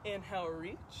 Inhale,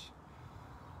 reach.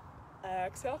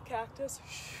 Exhale, cactus.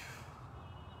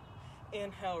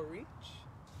 Inhale, reach.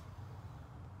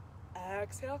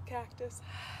 Exhale, cactus.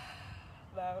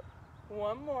 About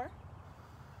one more.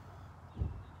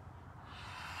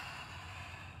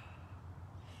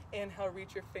 Inhale,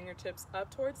 reach your fingertips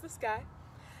up towards the sky.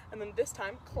 And then this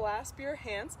time, clasp your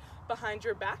hands behind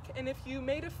your back. And if you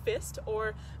made a fist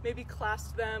or maybe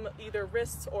clasped them either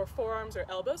wrists or forearms or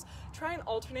elbows, try and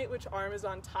alternate which arm is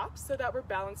on top so that we're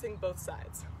balancing both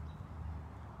sides.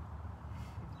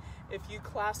 If you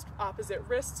clasp opposite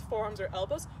wrists, forearms, or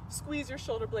elbows, squeeze your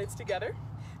shoulder blades together.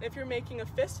 And if you're making a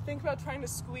fist, think about trying to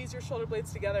squeeze your shoulder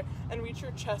blades together and reach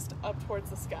your chest up towards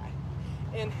the sky.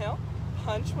 Inhale,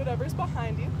 punch whatever's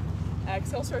behind you.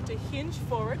 Exhale, start to hinge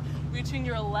forward, reaching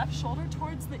your left shoulder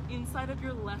towards the inside of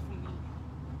your left knee.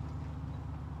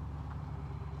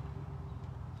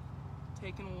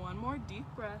 Taking one more deep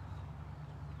breath.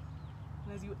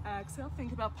 And as you exhale,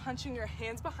 think about punching your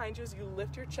hands behind you as you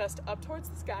lift your chest up towards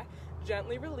the sky.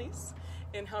 Gently release.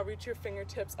 Inhale, reach your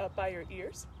fingertips up by your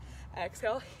ears.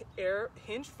 Exhale,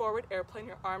 hinge forward, airplane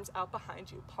your arms out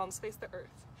behind you. Palms face the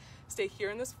earth. Stay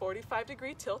here in this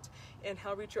 45-degree tilt.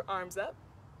 Inhale, reach your arms up.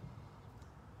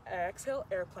 Exhale,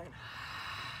 airplane.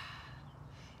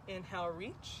 Inhale,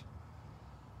 reach.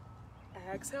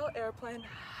 Exhale, airplane.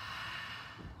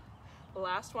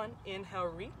 Last one. Inhale,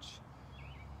 reach.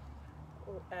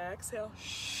 Exhale.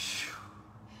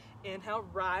 Inhale,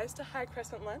 rise to high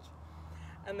crescent lunge.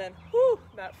 And then,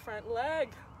 that front leg.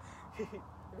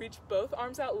 Reach both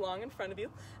arms out long in front of you.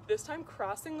 This time,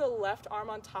 crossing the left arm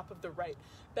on top of the right.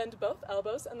 Bend both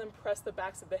elbows and then press the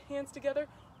backs of the hands together,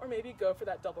 or maybe go for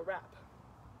that double wrap.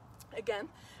 Again,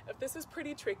 if this is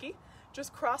pretty tricky,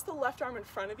 just cross the left arm in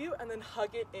front of you and then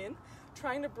hug it in,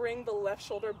 trying to bring the left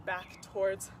shoulder back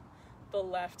towards the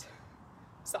left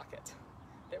socket.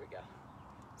 There we go.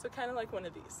 So kind of like one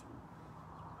of these.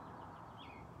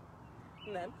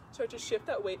 And then start to shift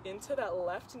that weight into that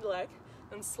left leg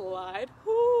and slide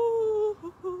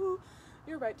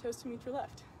your right toes to meet your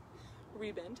left.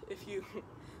 Rebend if you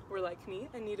were like me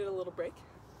and needed a little break.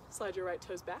 Slide your right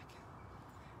toes back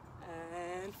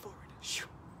and forward,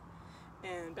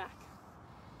 and back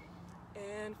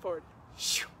and forward.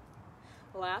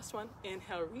 Last one.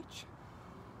 Inhale, reach.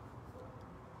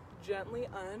 Gently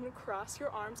uncross your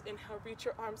arms. Inhale, reach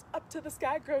your arms up to the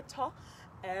sky, grow tall.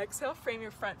 Exhale, frame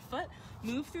your front foot.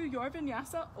 Move through your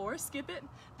vinyasa or skip it.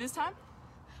 This time,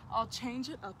 I'll change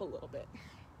it up a little bit.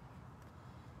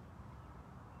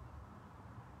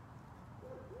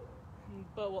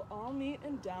 But we'll all meet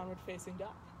in downward facing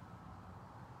dog.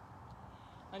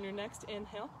 On your next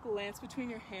inhale, glance between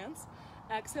your hands.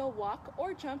 Exhale, walk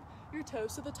or jump your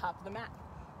toes to the top of the mat.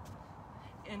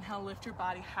 Inhale, lift your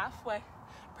body halfway,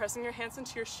 pressing your hands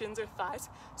into your shins or thighs.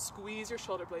 Squeeze your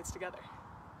shoulder blades together.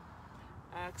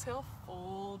 Exhale,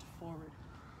 fold forward.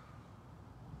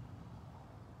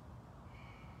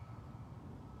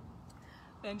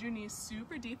 Bend your knees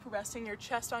super deep, resting your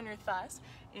chest on your thighs.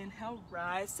 Inhale,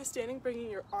 rise to standing, bringing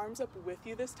your arms up with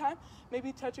you this time.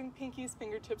 Maybe touching pinkies,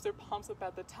 fingertips, or palms up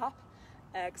at the top.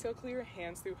 Exhale, clear your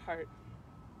hands through heart.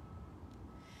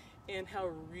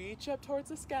 Inhale, reach up towards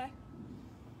the sky.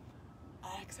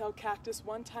 Exhale, cactus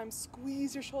one time.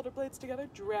 Squeeze your shoulder blades together,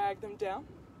 drag them down.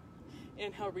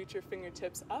 Inhale, reach your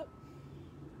fingertips up.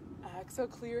 Exhale,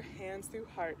 clear your hands through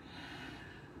heart.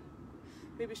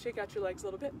 Maybe shake out your legs a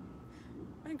little bit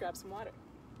and grab some water.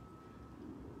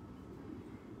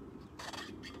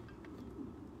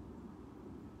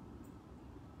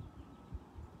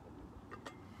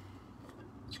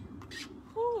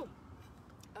 Whew.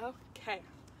 Okay.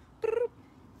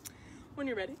 When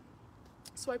you're ready,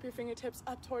 swipe your fingertips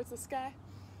up towards the sky.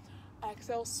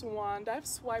 Exhale, swan dive.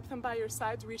 Swipe them by your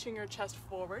sides, reaching your chest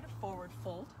forward, forward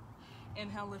fold.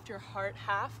 Inhale, lift your heart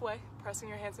halfway, pressing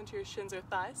your hands into your shins or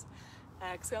thighs.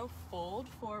 Exhale, fold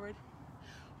forward.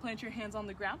 Plant your hands on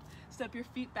the ground. Step your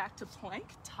feet back to plank,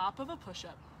 top of a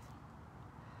push-up.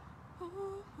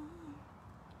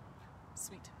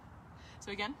 Sweet.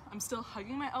 So again, I'm still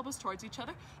hugging my elbows towards each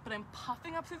other, but I'm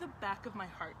puffing up through the back of my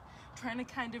heart, trying to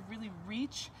kind of really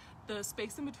reach the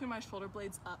space in between my shoulder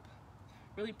blades up,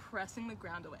 really pressing the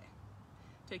ground away.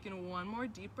 Taking one more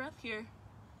deep breath here.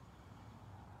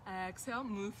 Exhale,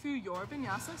 move through your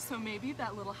vinyasa. So maybe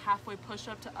that little halfway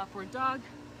push-up to upward dog,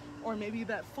 or maybe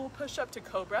that full push-up to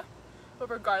cobra. But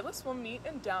regardless, we'll meet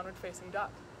in downward facing dog.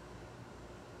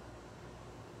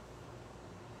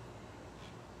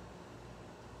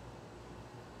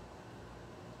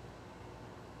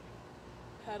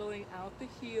 Pedaling out the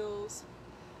heels,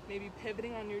 maybe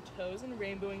pivoting on your toes and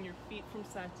rainbowing your feet from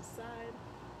side to side,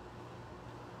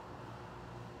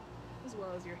 as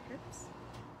well as your hips.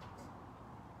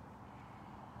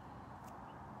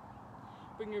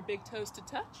 Bring your big toes to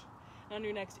touch. And on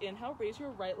your next inhale, raise your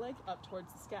right leg up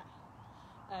towards the sky.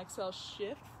 Exhale,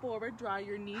 shift forward, draw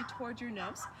your knee towards your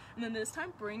nose. And then this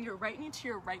time, bring your right knee to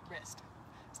your right wrist.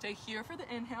 Stay here for the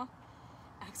inhale.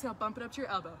 Exhale, bump it up to your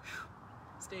elbow.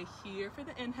 Stay here for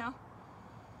the inhale.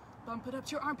 Bump it up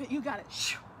to your armpit. You got it.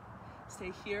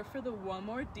 Stay here for the one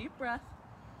more deep breath.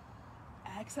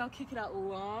 Exhale, kick it out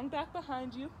long back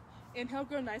behind you. Inhale,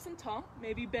 grow nice and tall.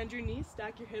 Maybe bend your knees,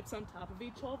 stack your hips on top of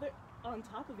each other,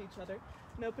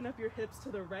 and open up your hips to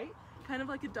the right, kind of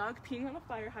like a dog peeing on a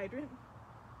fire hydrant.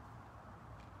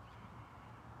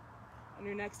 On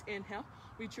your next inhale,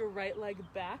 reach your right leg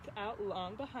back out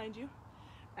long behind you.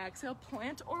 Exhale,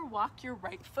 plant or walk your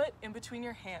right foot in between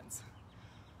your hands.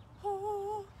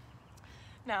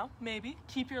 Now, maybe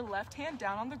keep your left hand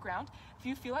down on the ground if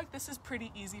you feel like this is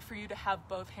pretty easy for you to have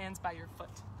both hands by your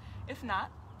foot. If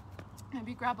not,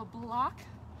 maybe grab a block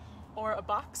or a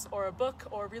box or a book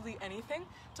or really anything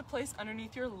to place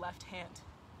underneath your left hand.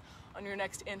 On your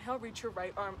next inhale, reach your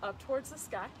right arm up towards the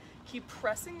sky. Keep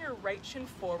pressing your right shin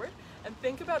forward and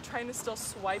think about trying to still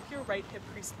swipe your right hip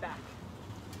crease back.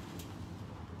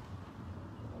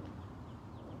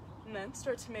 And then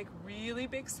start to make really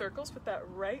big circles with that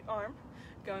right arm,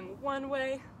 going one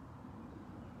way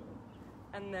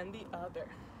and then the other.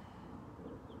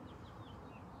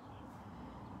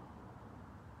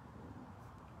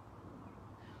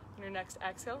 On your next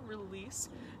exhale, release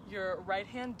your right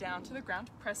hand down to the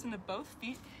ground, press into both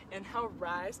feet. Inhale,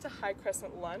 rise to high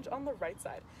crescent lunge on the right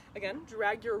side. Again,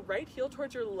 drag your right heel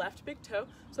towards your left big toe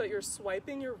so that you're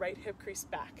swiping your right hip crease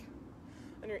back.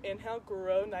 On your inhale,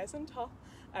 grow nice and tall.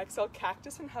 Exhale,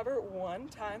 cactus and hover one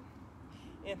time.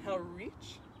 Inhale,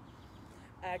 reach.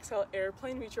 Exhale,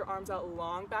 airplane, reach your arms out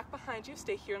long back behind you.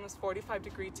 Stay here in this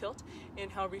 45-degree tilt.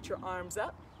 Inhale, reach your arms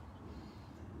up.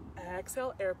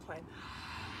 Exhale, airplane.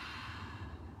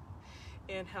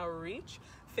 Inhale, reach.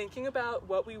 Thinking about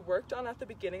what we worked on at the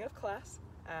beginning of class.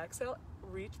 Exhale,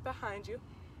 reach behind you.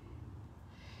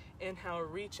 Inhale,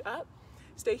 reach up.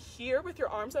 Stay here with your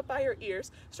arms up by your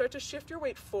ears. Start to shift your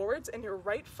weight forwards in your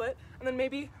right foot, and then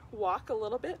maybe walk a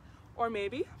little bit, or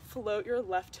maybe float your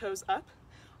left toes up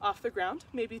off the ground,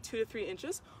 maybe 2 to 3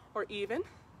 inches, or even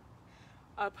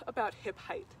up about hip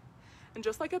height. And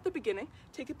just like at the beginning,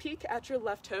 take a peek at your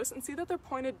left toes and see that they're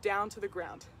pointed down to the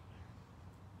ground.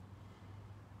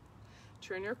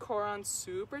 Turn your core on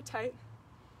super tight.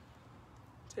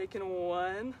 Taking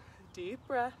one deep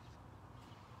breath.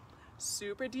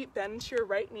 Super deep bend into your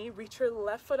right knee. Reach your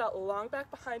left foot out long back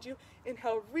behind you.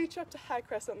 Inhale, reach up to high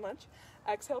crescent lunge.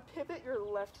 Exhale, pivot your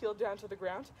left heel down to the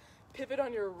ground. Pivot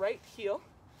on your right heel,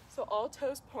 so all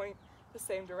toes point the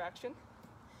same direction.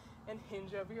 And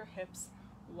hinge over your hips,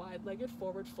 wide-legged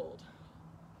forward fold.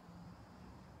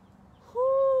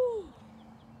 Whoo!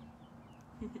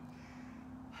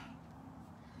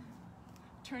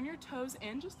 Turn your toes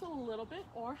in just a little bit,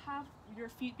 or have your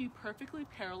feet be perfectly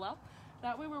parallel.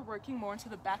 That way we're working more into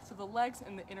the backs of the legs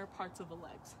and the inner parts of the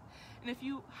legs. And if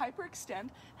you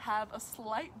hyperextend, have a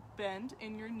slight bend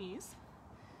in your knees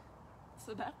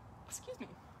so that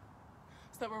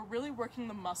we're really working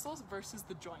the muscles versus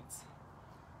the joints.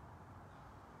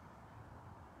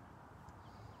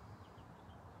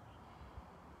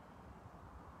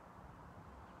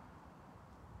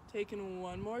 Taking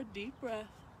one more deep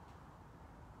breath.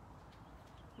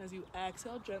 As you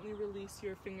exhale, gently release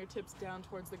your fingertips down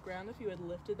towards the ground if you had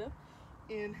lifted them.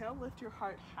 Inhale, lift your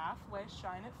heart halfway,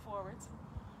 shine it forwards.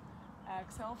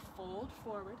 Exhale, fold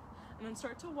forward. And then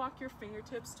start to walk your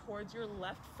fingertips towards your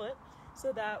left foot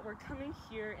so that we're coming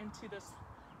here into this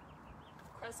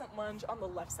crescent lunge on the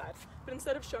left side. But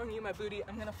instead of showing you my booty,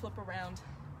 I'm gonna flip around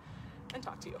and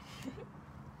talk to you.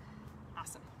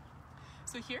 Awesome.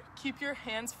 So here, keep your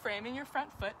hands framing your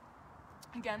front foot.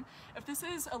 Again, if this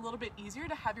is a little bit easier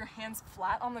to have your hands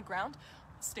flat on the ground,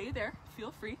 stay there,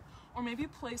 feel free, or maybe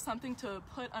place something to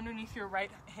put underneath your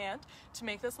right hand to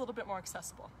make this a little bit more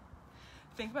accessible.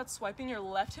 Think about swiping your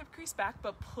left hip crease back,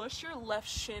 but push your left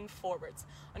shin forwards.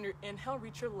 On your inhale,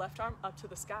 reach your left arm up to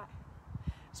the sky.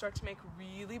 Start to make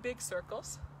really big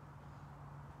circles,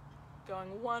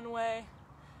 going one way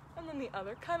and then the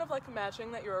other, kind of like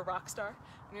imagining that you're a rock star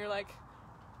and you're like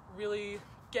really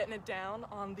getting it down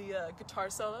on the guitar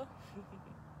solo.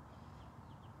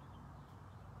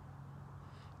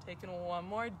 Taking one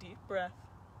more deep breath.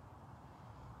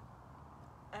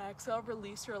 Exhale,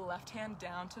 release your left hand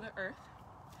down to the earth.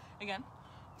 Again,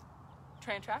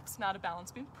 train tracks, not a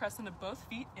balance beam. Press into both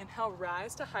feet. Inhale,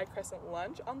 rise to high crescent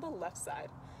lunge on the left side.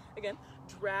 Again,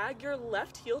 drag your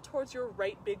left heel towards your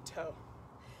right big toe.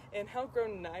 Inhale, grow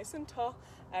nice and tall.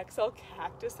 Exhale,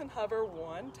 cactus and hover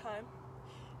one time.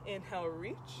 Inhale,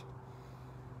 reach.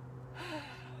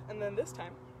 And then this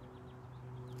time,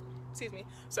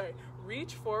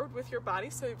 reach forward with your body,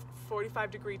 so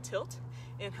 45-degree tilt.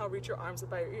 Inhale, reach your arms up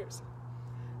by your ears.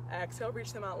 Exhale,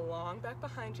 reach them out long back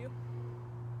behind you.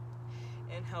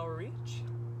 Inhale, reach.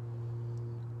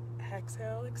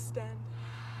 Exhale, extend.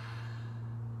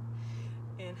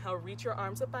 Inhale, reach your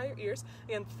arms up by your ears.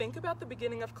 Again, think about the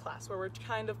beginning of class where we're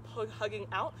kind of hugging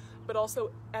out, but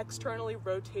also externally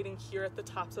rotating here at the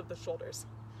tops of the shoulders.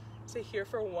 Stay here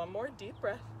for one more deep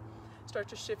breath. Start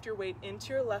to shift your weight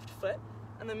into your left foot,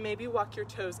 and then maybe walk your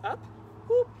toes up,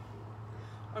 whoop,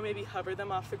 or maybe hover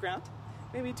them off the ground,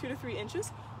 maybe 2 to 3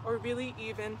 inches, or really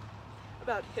even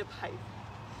about hip height.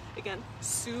 Again,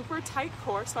 super tight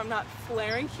core, so I'm not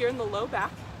flaring here in the low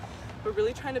back, but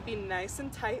really trying to be nice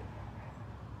and tight.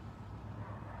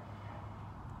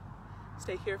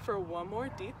 Stay here for one more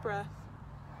deep breath.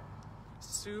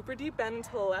 Super deep bend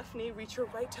into the left knee. Reach your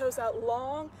right toes out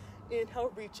long.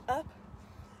 Inhale, reach up.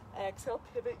 Exhale,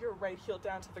 pivot your right heel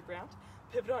down to the ground.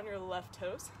 Pivot on your left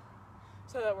toes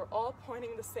so that we're all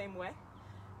pointing the same way.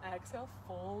 Exhale,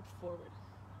 fold forward.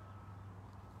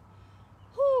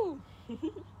 Whoo!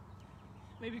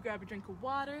 Maybe grab a drink of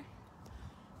water,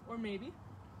 or maybe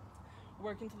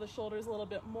work into the shoulders a little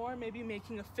bit more, maybe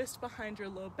making a fist behind your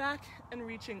low back and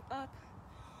reaching up.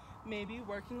 Maybe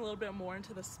working a little bit more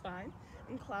into the spine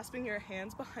and clasping your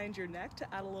hands behind your neck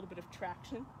to add a little bit of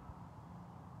traction.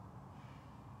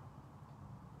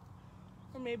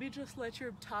 Or maybe just let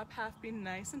your top half be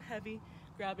nice and heavy,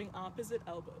 grabbing opposite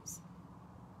elbows.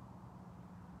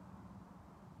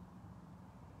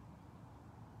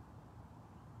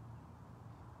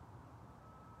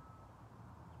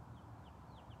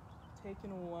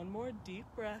 Taking one more deep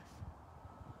breath.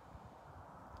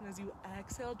 And as you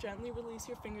exhale, gently release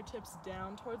your fingertips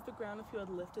down towards the ground if you had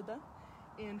lifted them.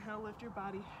 Inhale, lift your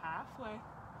body halfway.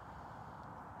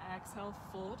 Exhale,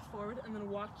 fold forward, and then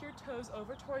walk your toes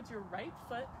over towards your right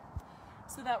foot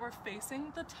so that we're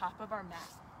facing the top of our mat.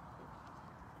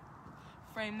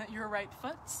 Frame that your right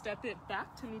foot, step it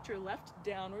back to meet your left,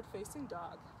 downward facing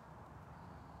dog.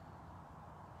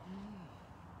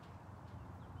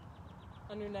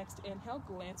 On your next inhale,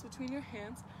 glance between your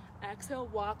hands. Exhale,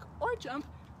 walk or jump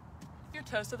your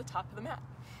toes to the top of the mat.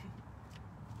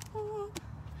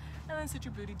 And then sit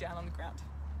your booty down on the ground.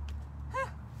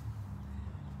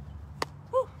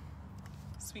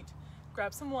 Sweet.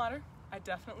 Grab some water. I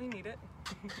definitely need it.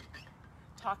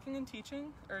 Talking and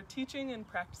teaching, or teaching and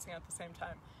practicing at the same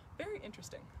time. Very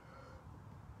interesting.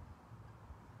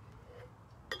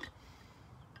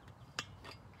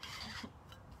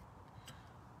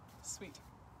 Sweet.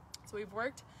 So we've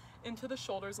worked into the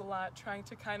shoulders a lot, trying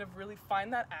to kind of really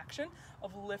find that action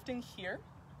of lifting here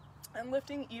and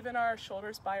lifting even our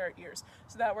shoulders by our ears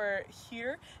so that we're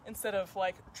here instead of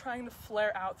like trying to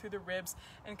flare out through the ribs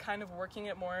and kind of working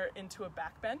it more into a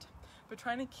back bend, but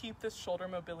trying to keep this shoulder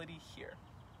mobility here.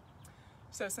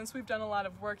 So since we've done a lot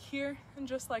of work here and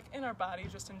just like in our body,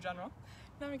 just in general,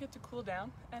 now we get to cool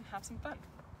down and have some fun.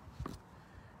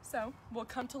 So we'll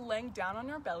come to laying down on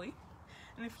our belly.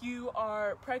 And if you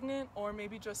are pregnant or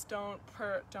maybe just don't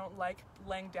like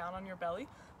laying down on your belly,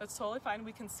 that's totally fine.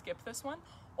 We can skip this one.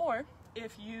 Or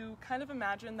if you kind of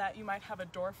imagine that you might have a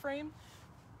door frame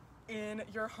in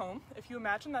your home, if you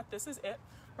imagine that this is it,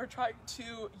 we're trying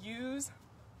to use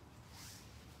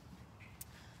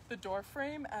the door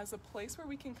frame as a place where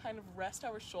we can kind of rest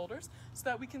our shoulders so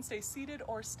that we can stay seated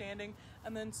or standing,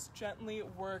 and then gently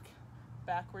work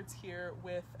backwards here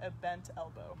with a bent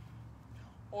elbow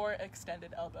or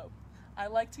extended elbow. I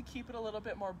like to keep it a little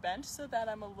bit more bent so that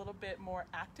I'm a little bit more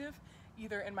active,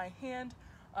 either in my hand,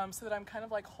 so that I'm kind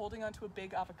of like holding onto a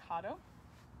big avocado.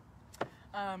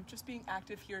 Just being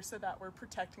active here so that we're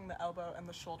protecting the elbow and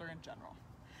the shoulder in general.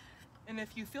 And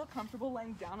if you feel comfortable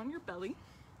laying down on your belly,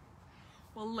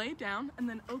 we'll lay down and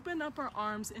then open up our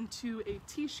arms into a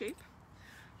T shape,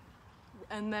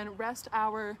 and then rest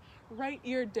our right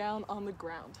ear down on the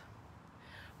ground.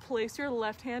 Place your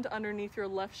left hand underneath your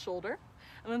left shoulder,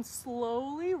 and then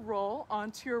slowly roll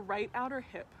onto your right outer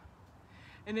hip.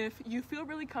 And if you feel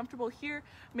really comfortable here,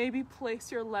 maybe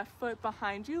place your left foot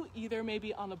behind you, either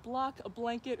maybe on a block, a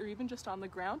blanket, or even just on the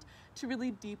ground, to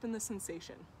really deepen the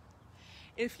sensation.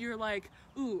 If you're like,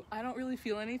 ooh, I don't really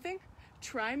feel anything,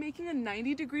 try making a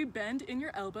 90-degree bend in your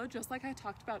elbow, just like I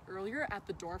talked about earlier at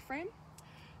the door frame,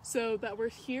 so that we're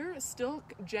here still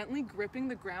gently gripping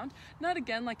the ground. Not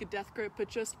again like a death grip, but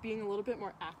just being a little bit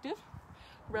more active.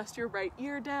 Rest your right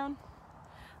ear down,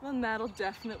 and then that'll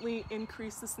definitely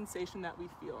increase the sensation that we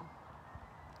feel.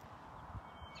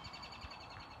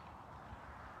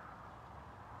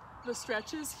 The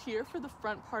stretches here for the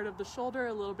front part of the shoulder,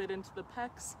 a little bit into the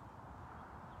pecs.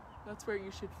 That's where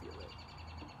you should feel it.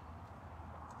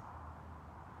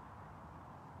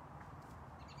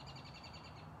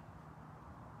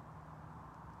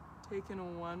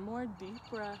 Taking one more deep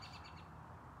breath.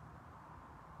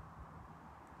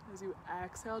 As you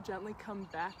exhale, gently come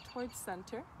back towards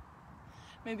center.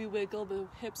 Maybe wiggle the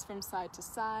hips from side to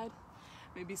side.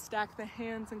 Maybe stack the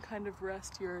hands and kind of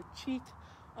rest your cheek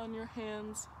on your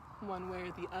hands, one way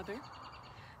or the other.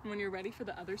 And when you're ready for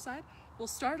the other side, we'll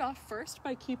start off first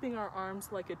by keeping our arms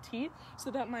like a T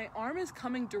so that my arm is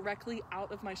coming directly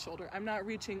out of my shoulder. I'm not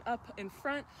reaching up in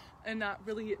front and not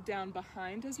really down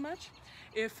behind as much.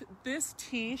 If this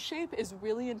T shape is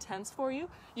really intense for you,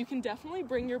 you can definitely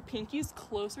bring your pinkies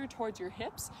closer towards your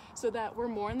hips so that we're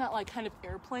more in that like kind of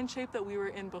airplane shape that we were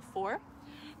in before.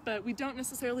 But we don't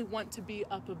necessarily want to be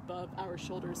up above our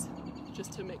shoulders,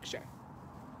 just to make sure.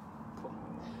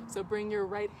 So bring your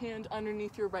right hand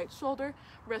underneath your right shoulder,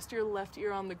 rest your left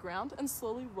ear on the ground, and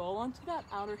slowly roll onto that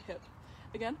outer hip.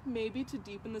 Again, maybe to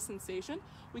deepen the sensation,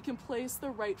 we can place the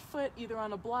right foot either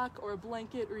on a block or a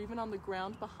blanket or even on the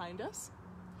ground behind us.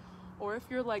 Or if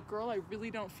you're like, girl, I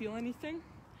really don't feel anything,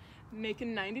 make a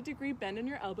 90-degree bend in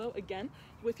your elbow, again,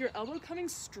 with your elbow coming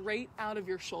straight out of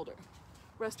your shoulder.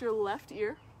 Rest your left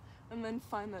ear, and then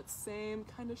find that same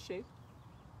kind of shape.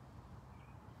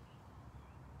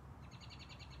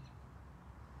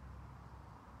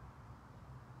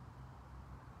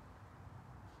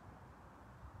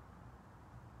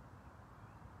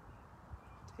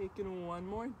 Taking one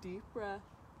more deep breath.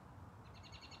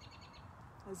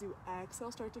 As you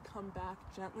exhale, start to come back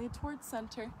gently towards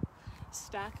center.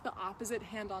 Stack the opposite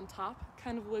hand on top,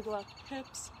 kind of wiggle up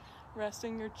hips,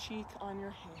 resting your cheek on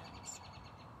your hands.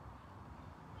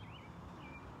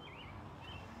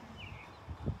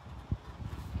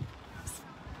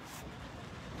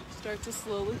 Start to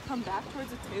slowly come back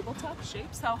towards a tabletop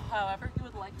shape, so however you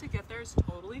would like to get there is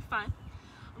totally fine.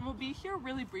 And we'll be here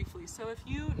really briefly, so if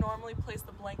you normally place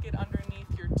the blanket underneath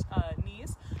your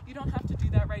knees, you don't have to do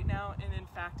that right now, and in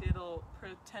fact it'll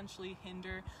potentially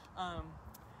hinder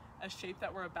a shape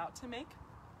that we're about to make,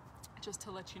 just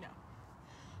to let you know.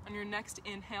 On your next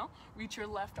inhale, reach your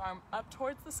left arm up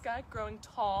towards the sky, growing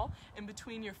tall in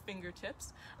between your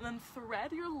fingertips, and then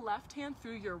thread your left hand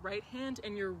through your right hand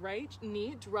and your right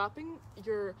knee, dropping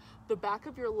the back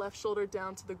of your left shoulder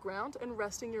down to the ground and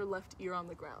resting your left ear on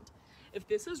the ground. If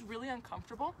this is really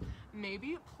uncomfortable,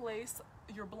 maybe place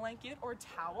your blanket or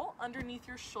towel underneath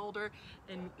your shoulder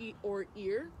or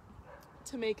ear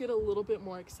to make it a little bit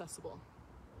more accessible.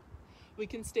 We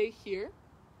can stay here,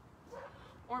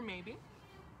 or maybe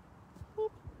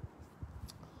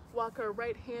walk our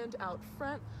right hand out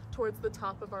front towards the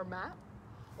top of our mat,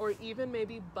 or even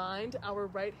maybe bind our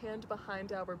right hand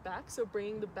behind our back, so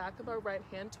bringing the back of our right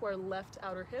hand to our left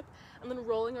outer hip and then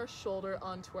rolling our shoulder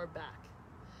onto our back.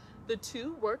 The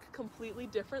two work completely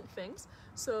different things,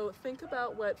 so think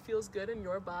about what feels good in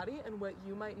your body and what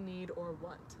you might need or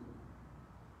want.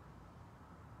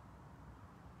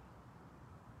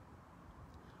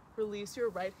 Release your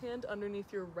right hand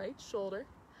underneath your right shoulder,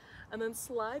 and then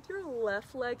slide your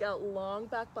left leg out long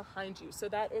back behind you so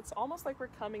that it's almost like we're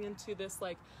coming into this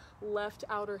like left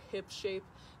outer hip shape.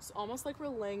 It's almost like we're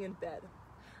laying in bed.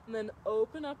 And then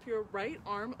open up your right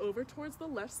arm over towards the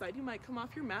left side. You might come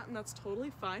off your mat, and that's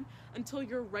totally fine, until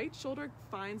your right shoulder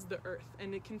finds the earth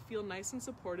and it can feel nice and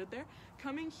supported there.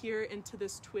 Coming here into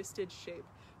this twisted shape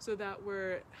so that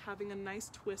we're having a nice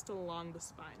twist along the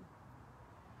spine.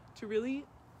 To really,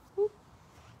 whoop,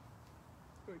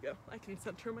 here we go, I can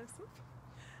center myself.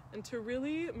 And to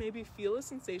really maybe feel a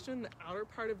sensation in the outer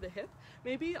part of the hip,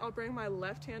 maybe I'll bring my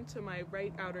left hand to my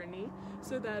right outer knee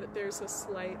so that there's a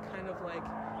slight kind of like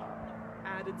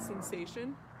added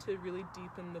sensation to really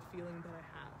deepen the feeling that I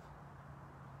have.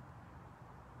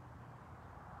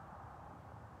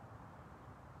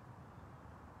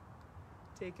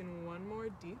 Taking one more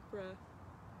deep breath.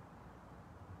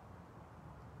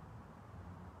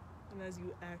 And as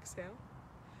you exhale,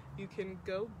 you can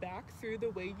go back through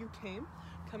the way you came,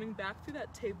 coming back through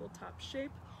that tabletop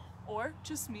shape, or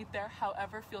just meet there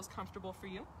however feels comfortable for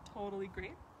you. Totally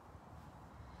great.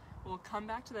 We'll come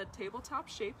back to that tabletop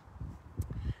shape.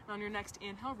 And on your next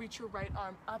inhale, reach your right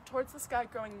arm up towards the sky,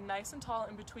 growing nice and tall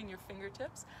in between your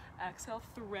fingertips. Exhale,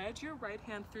 thread your right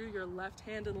hand through your left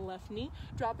hand and left knee,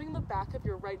 dropping the back of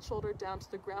your right shoulder down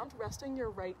to the ground, resting your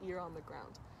right ear on the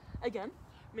ground. Again,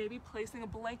 maybe placing a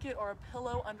blanket or a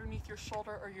pillow underneath your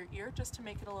shoulder or your ear just to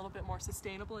make it a little bit more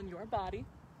sustainable in your body.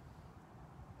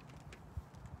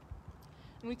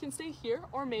 And we can stay here,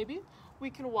 or maybe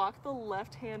we can walk the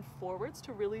left hand forwards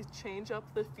to really change up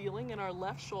the feeling in our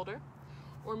left shoulder,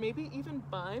 or maybe even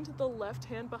bind the left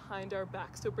hand behind our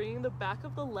back. So bringing the back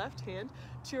of the left hand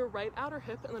to your right outer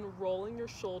hip and then rolling your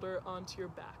shoulder onto your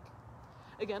back.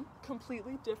 Again,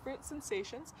 completely different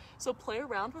sensations, so play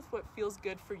around with what feels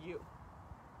good for you.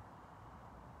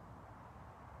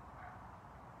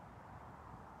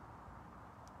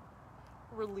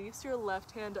 Release your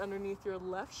left hand underneath your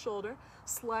left shoulder.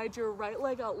 Slide your right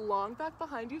leg out long back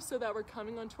behind you so that we're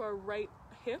coming onto our right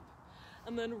hip.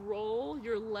 And then roll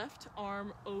your left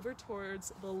arm over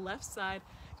towards the left side,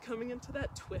 coming into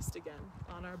that twist again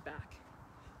on our back.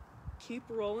 Keep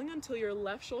rolling until your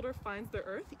left shoulder finds the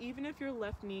earth, even if your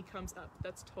left knee comes up.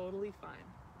 That's totally fine.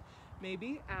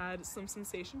 Maybe add some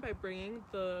sensation by bringing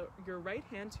your right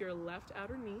hand to your left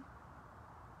outer knee.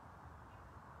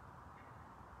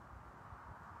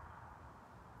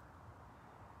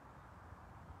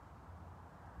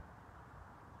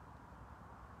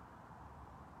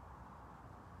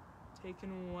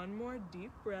 Taking one more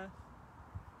deep breath.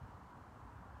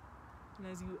 And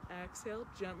as you exhale,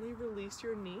 gently release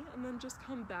your knee and then just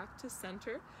come back to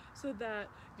center so that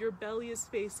your belly is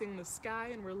facing the sky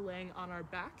and we're laying on our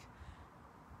back.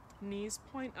 Knees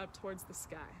point up towards the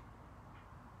sky.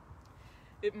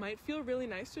 It might feel really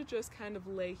nice to just kind of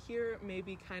lay here,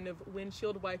 maybe kind of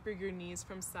windshield wiper your knees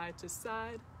from side to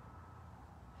side.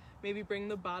 Maybe bring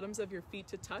the bottoms of your feet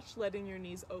to touch, letting your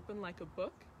knees open like a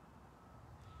book.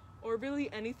 Or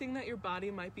really anything that your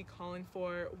body might be calling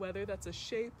for, whether that's a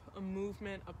shape, a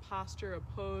movement, a posture, a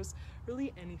pose,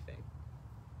 really anything.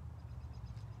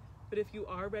 But if you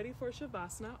are ready for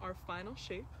Shavasana, our final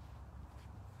shape,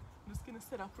 I'm just gonna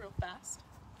sit up real fast.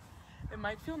 It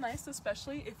might feel nice,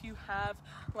 especially if you have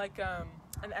like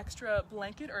an extra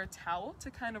blanket or a towel to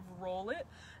kind of roll it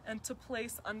and to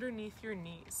place underneath your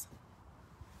knees.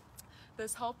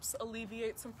 This helps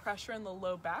alleviate some pressure in the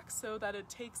low back so that it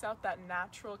takes out that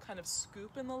natural kind of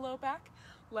scoop in the low back,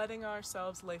 letting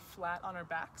ourselves lay flat on our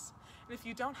backs. And if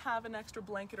you don't have an extra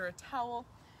blanket or a towel,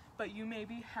 but you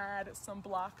maybe had some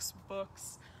blocks,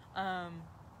 books,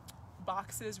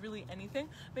 boxes, really anything,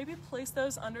 maybe place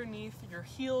those underneath your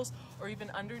heels or even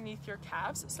underneath your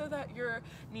calves so that your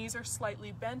knees are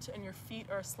slightly bent and your feet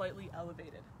are slightly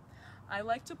elevated. I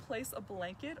like to place a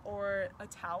blanket or a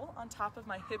towel on top of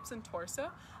my hips and torso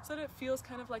so that it feels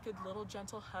kind of like a little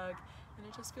gentle hug and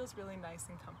it just feels really nice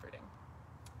and comforting.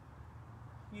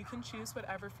 You can choose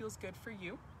whatever feels good for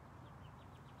you.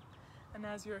 And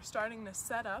as you're starting to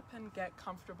set up and get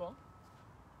comfortable,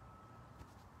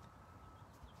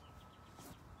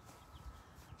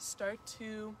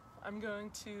 I'm going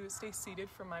to stay seated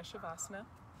for my Shavasana,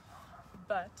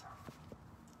 but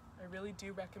I really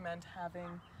do recommend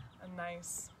having a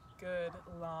nice, good,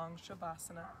 long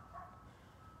Shavasana.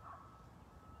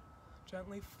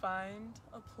 Gently find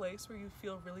a place where you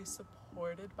feel really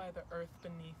supported by the earth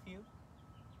beneath you,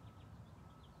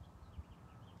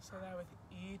 so that with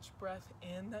each breath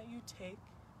in that you take,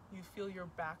 you feel your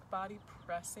back body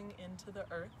pressing into the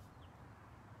earth.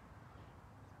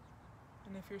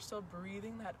 And if you're still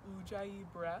breathing that Ujjayi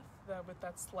breath, that with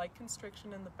that slight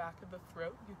constriction in the back of the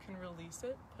throat, you can release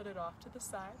it, put it off to the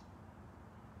side.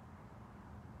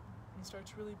 And start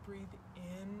to really breathe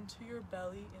into your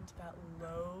belly, into that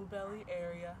low belly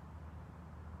area.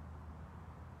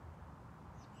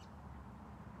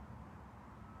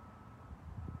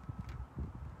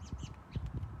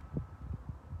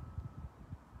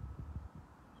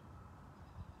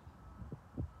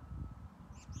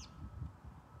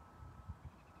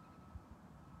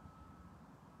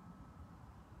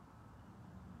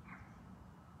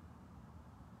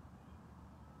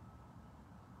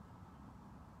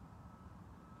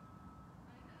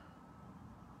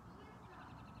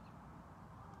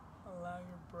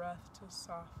 your breath to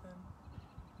soften.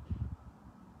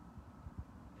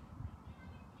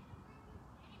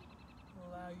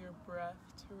 Allow your breath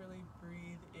to really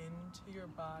breathe into your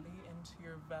body, into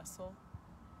your vessel.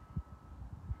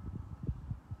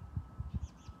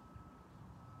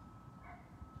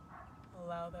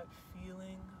 Allow that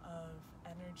feeling of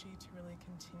energy to really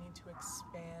continue to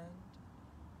expand.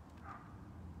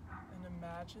 And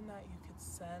imagine that you could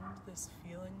send this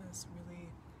feeling, this really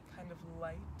kind of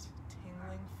light,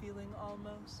 tingling feeling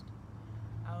almost,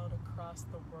 out across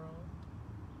the world,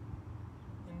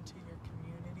 into your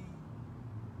community,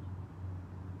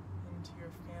 into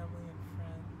your family and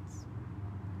friends.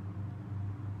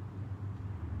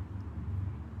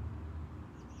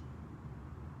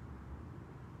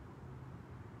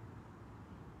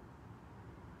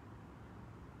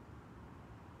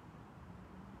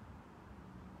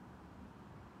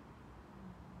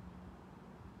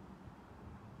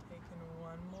 Taking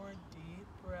one more deep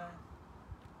breath.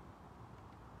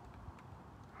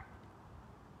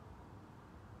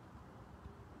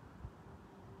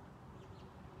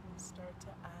 And start to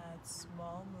add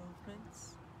small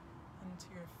movements into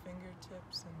your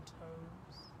fingertips and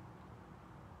toes.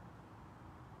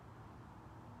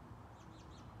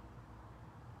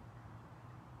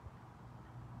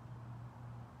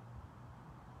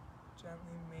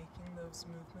 Gently making those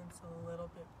movements a little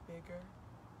bit bigger.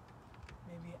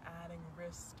 Maybe adding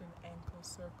wrist and ankle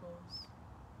circles.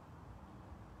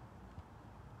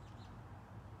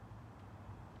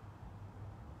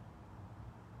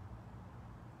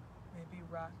 Maybe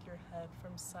rock your head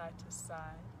from side to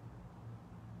side.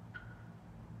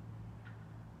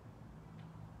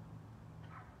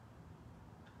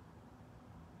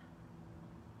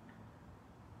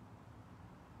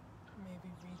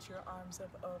 Maybe reach your arms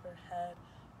up overhead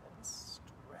and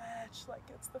stretch like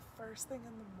it's the first thing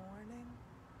in the morning.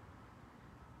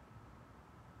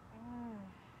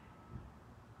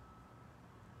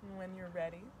 And when you're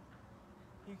ready,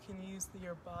 you can use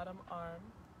your bottom arm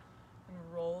and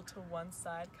roll to one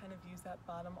side, kind of use that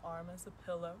bottom arm as a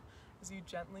pillow as you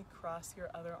gently cross your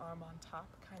other arm on top,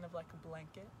 kind of like a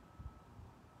blanket.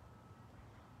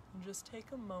 And just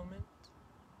take a moment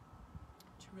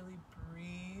to really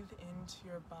breathe into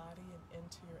your body and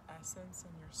into your essence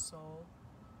and your soul.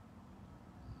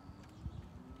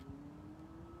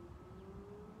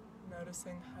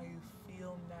 Noticing how you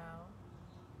feel now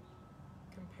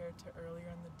compared to earlier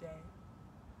in the day.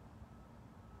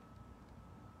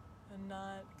 And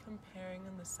not comparing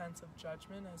in the sense of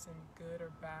judgment as in good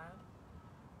or bad,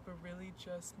 but really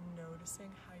just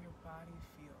noticing how your body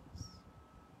feels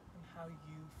and how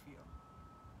you feel.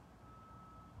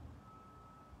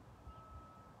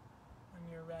 When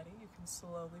you're ready, you can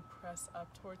slowly press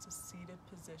up towards a seated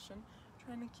position,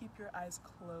 trying to keep your eyes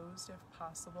closed if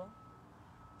possible,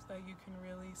 so that you can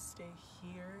really stay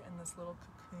here in this little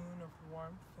cocoon of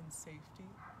warmth and safety.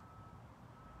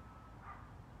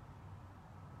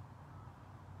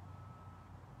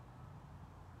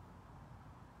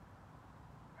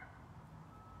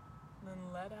 And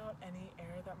then let out any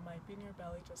air that might be in your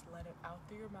belly. Just let it out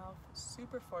through your mouth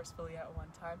super forcefully at one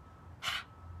time.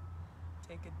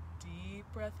 Take a deep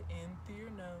breath in through your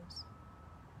nose.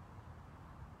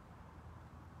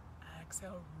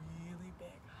 Exhale really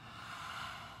big.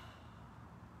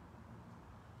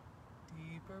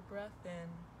 Deeper breath in.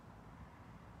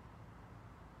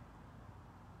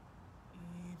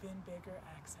 Even bigger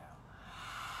exhale.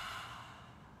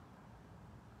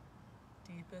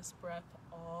 Deepest breath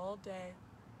all day.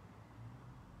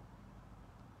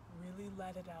 Really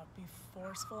let it out. Be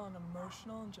forceful and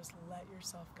emotional and just let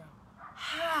yourself go.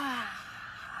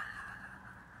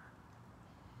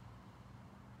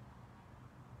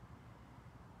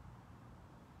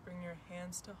 Bring your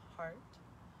hands to heart,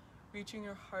 reaching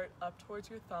your heart up towards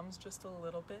your thumbs just a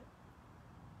little bit.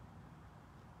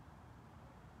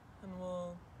 And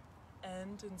we'll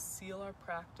end and seal our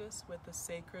practice with the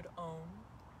sacred Om.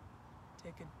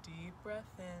 Take a deep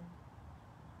breath in.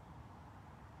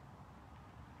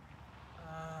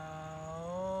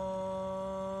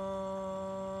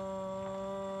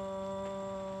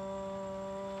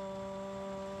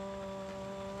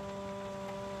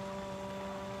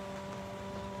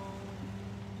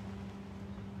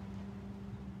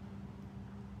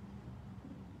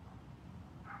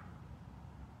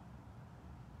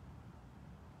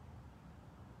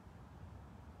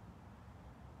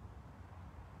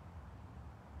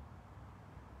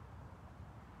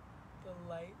 The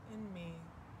light in me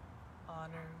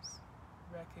honors,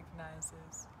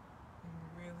 recognizes, and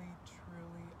really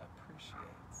truly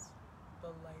appreciates the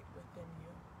light within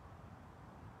you.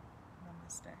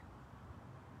 Namaste.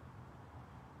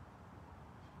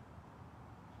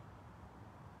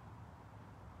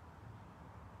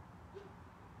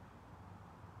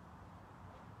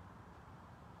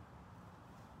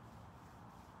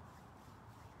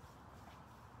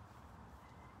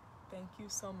 Thank you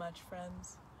so much,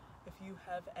 friends. If you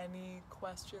have any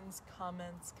questions,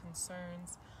 comments,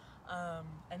 concerns,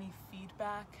 any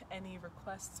feedback, any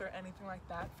requests or anything like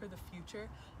that for the future,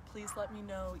 please let me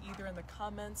know either in the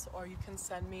comments or you can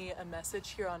send me a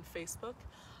message here on Facebook.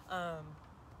 Yeah,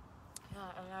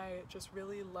 and I just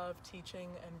really love teaching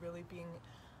and really being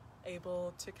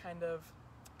able to kind of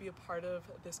be a part of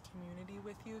this community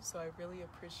with you, so I really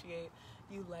appreciate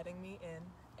you letting me in.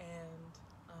 And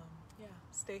yeah,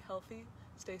 stay healthy,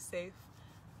 stay safe,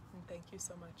 and thank you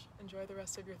so much. Enjoy the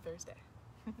rest of your Thursday.